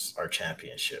owns are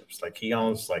championships. Like he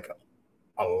owns like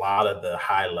a lot of the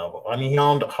high level. I mean, he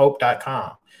owned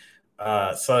hope.com.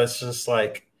 So it's just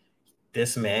like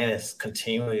this man is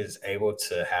continually able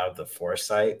to have the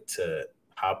foresight to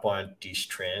hop on these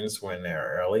trends when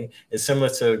they're early. It's similar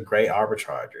to great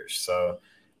arbitragers. So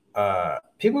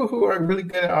people who are really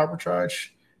good at arbitrage,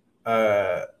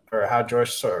 or how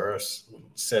George Soros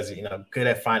says, good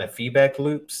at finding feedback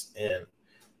loops, and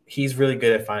he's really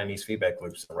good at finding these feedback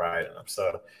loops and riding them.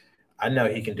 So I know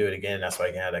he can do it again. That's why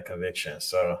he can have that conviction.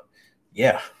 So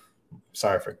yeah,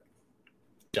 sorry for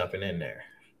jumping in there.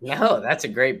 No, that's a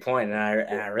great point, and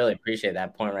I really appreciate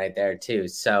that point right there too.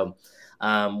 So,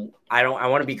 I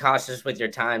want to be cautious with your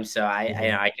time. So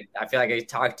I feel like I could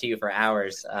talk to you for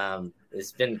hours.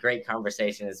 It's been a great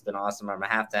conversation. It's been awesome. I'm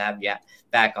gonna have to have you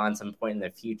back on some point in the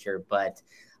future, but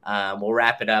we'll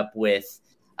wrap it up with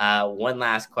one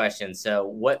last question. So,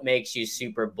 what makes you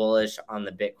super bullish on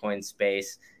the Bitcoin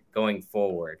space going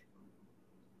forward?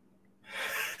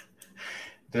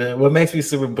 What makes me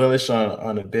super bullish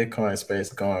on the Bitcoin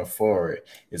space going forward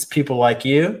is people like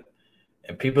you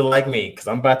and people like me, because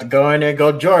I'm about to go in there and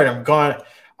go Jordan. I'm going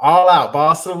all out,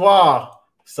 balls to the wall.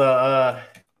 So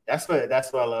that's what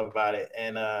I love about it.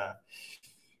 And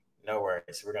no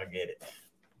worries, we're gonna get it.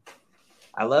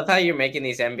 I love how you're making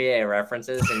these NBA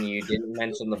references and you didn't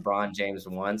mention LeBron James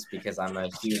once because I'm a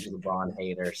huge LeBron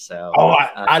hater. So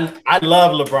I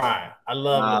love LeBron. I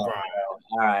love LeBron.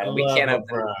 All right, we can't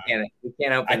open this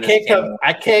can.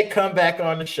 I can't come back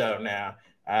on the show now.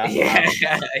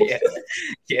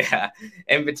 Yeah.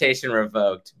 Invitation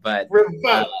revoked. But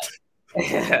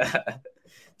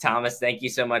Thomas, thank you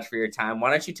so much for your time. Why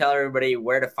don't you tell everybody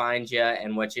where to find you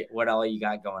and what all you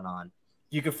got going on?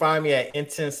 You can find me at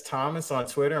Intense Thomas on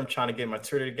Twitter. I'm trying to get my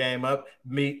Twitter game up.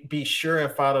 Be sure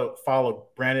and follow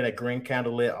Brandon at Green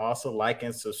Candle Lit. Also like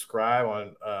and subscribe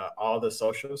on all the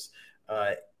socials.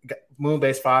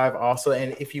 Moonbase 5 also.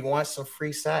 And if you want some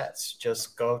free sats,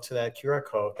 just go to that QR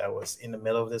code that was in the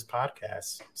middle of this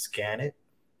podcast. Scan it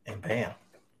and bam.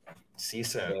 See you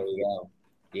soon. There you go.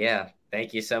 Yeah.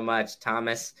 Thank you so much,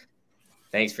 Thomas.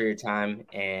 Thanks for your time.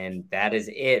 And that is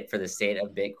it for the State of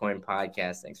Bitcoin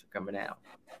podcast. Thanks for coming out.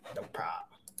 No problem.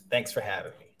 Thanks for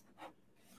having me.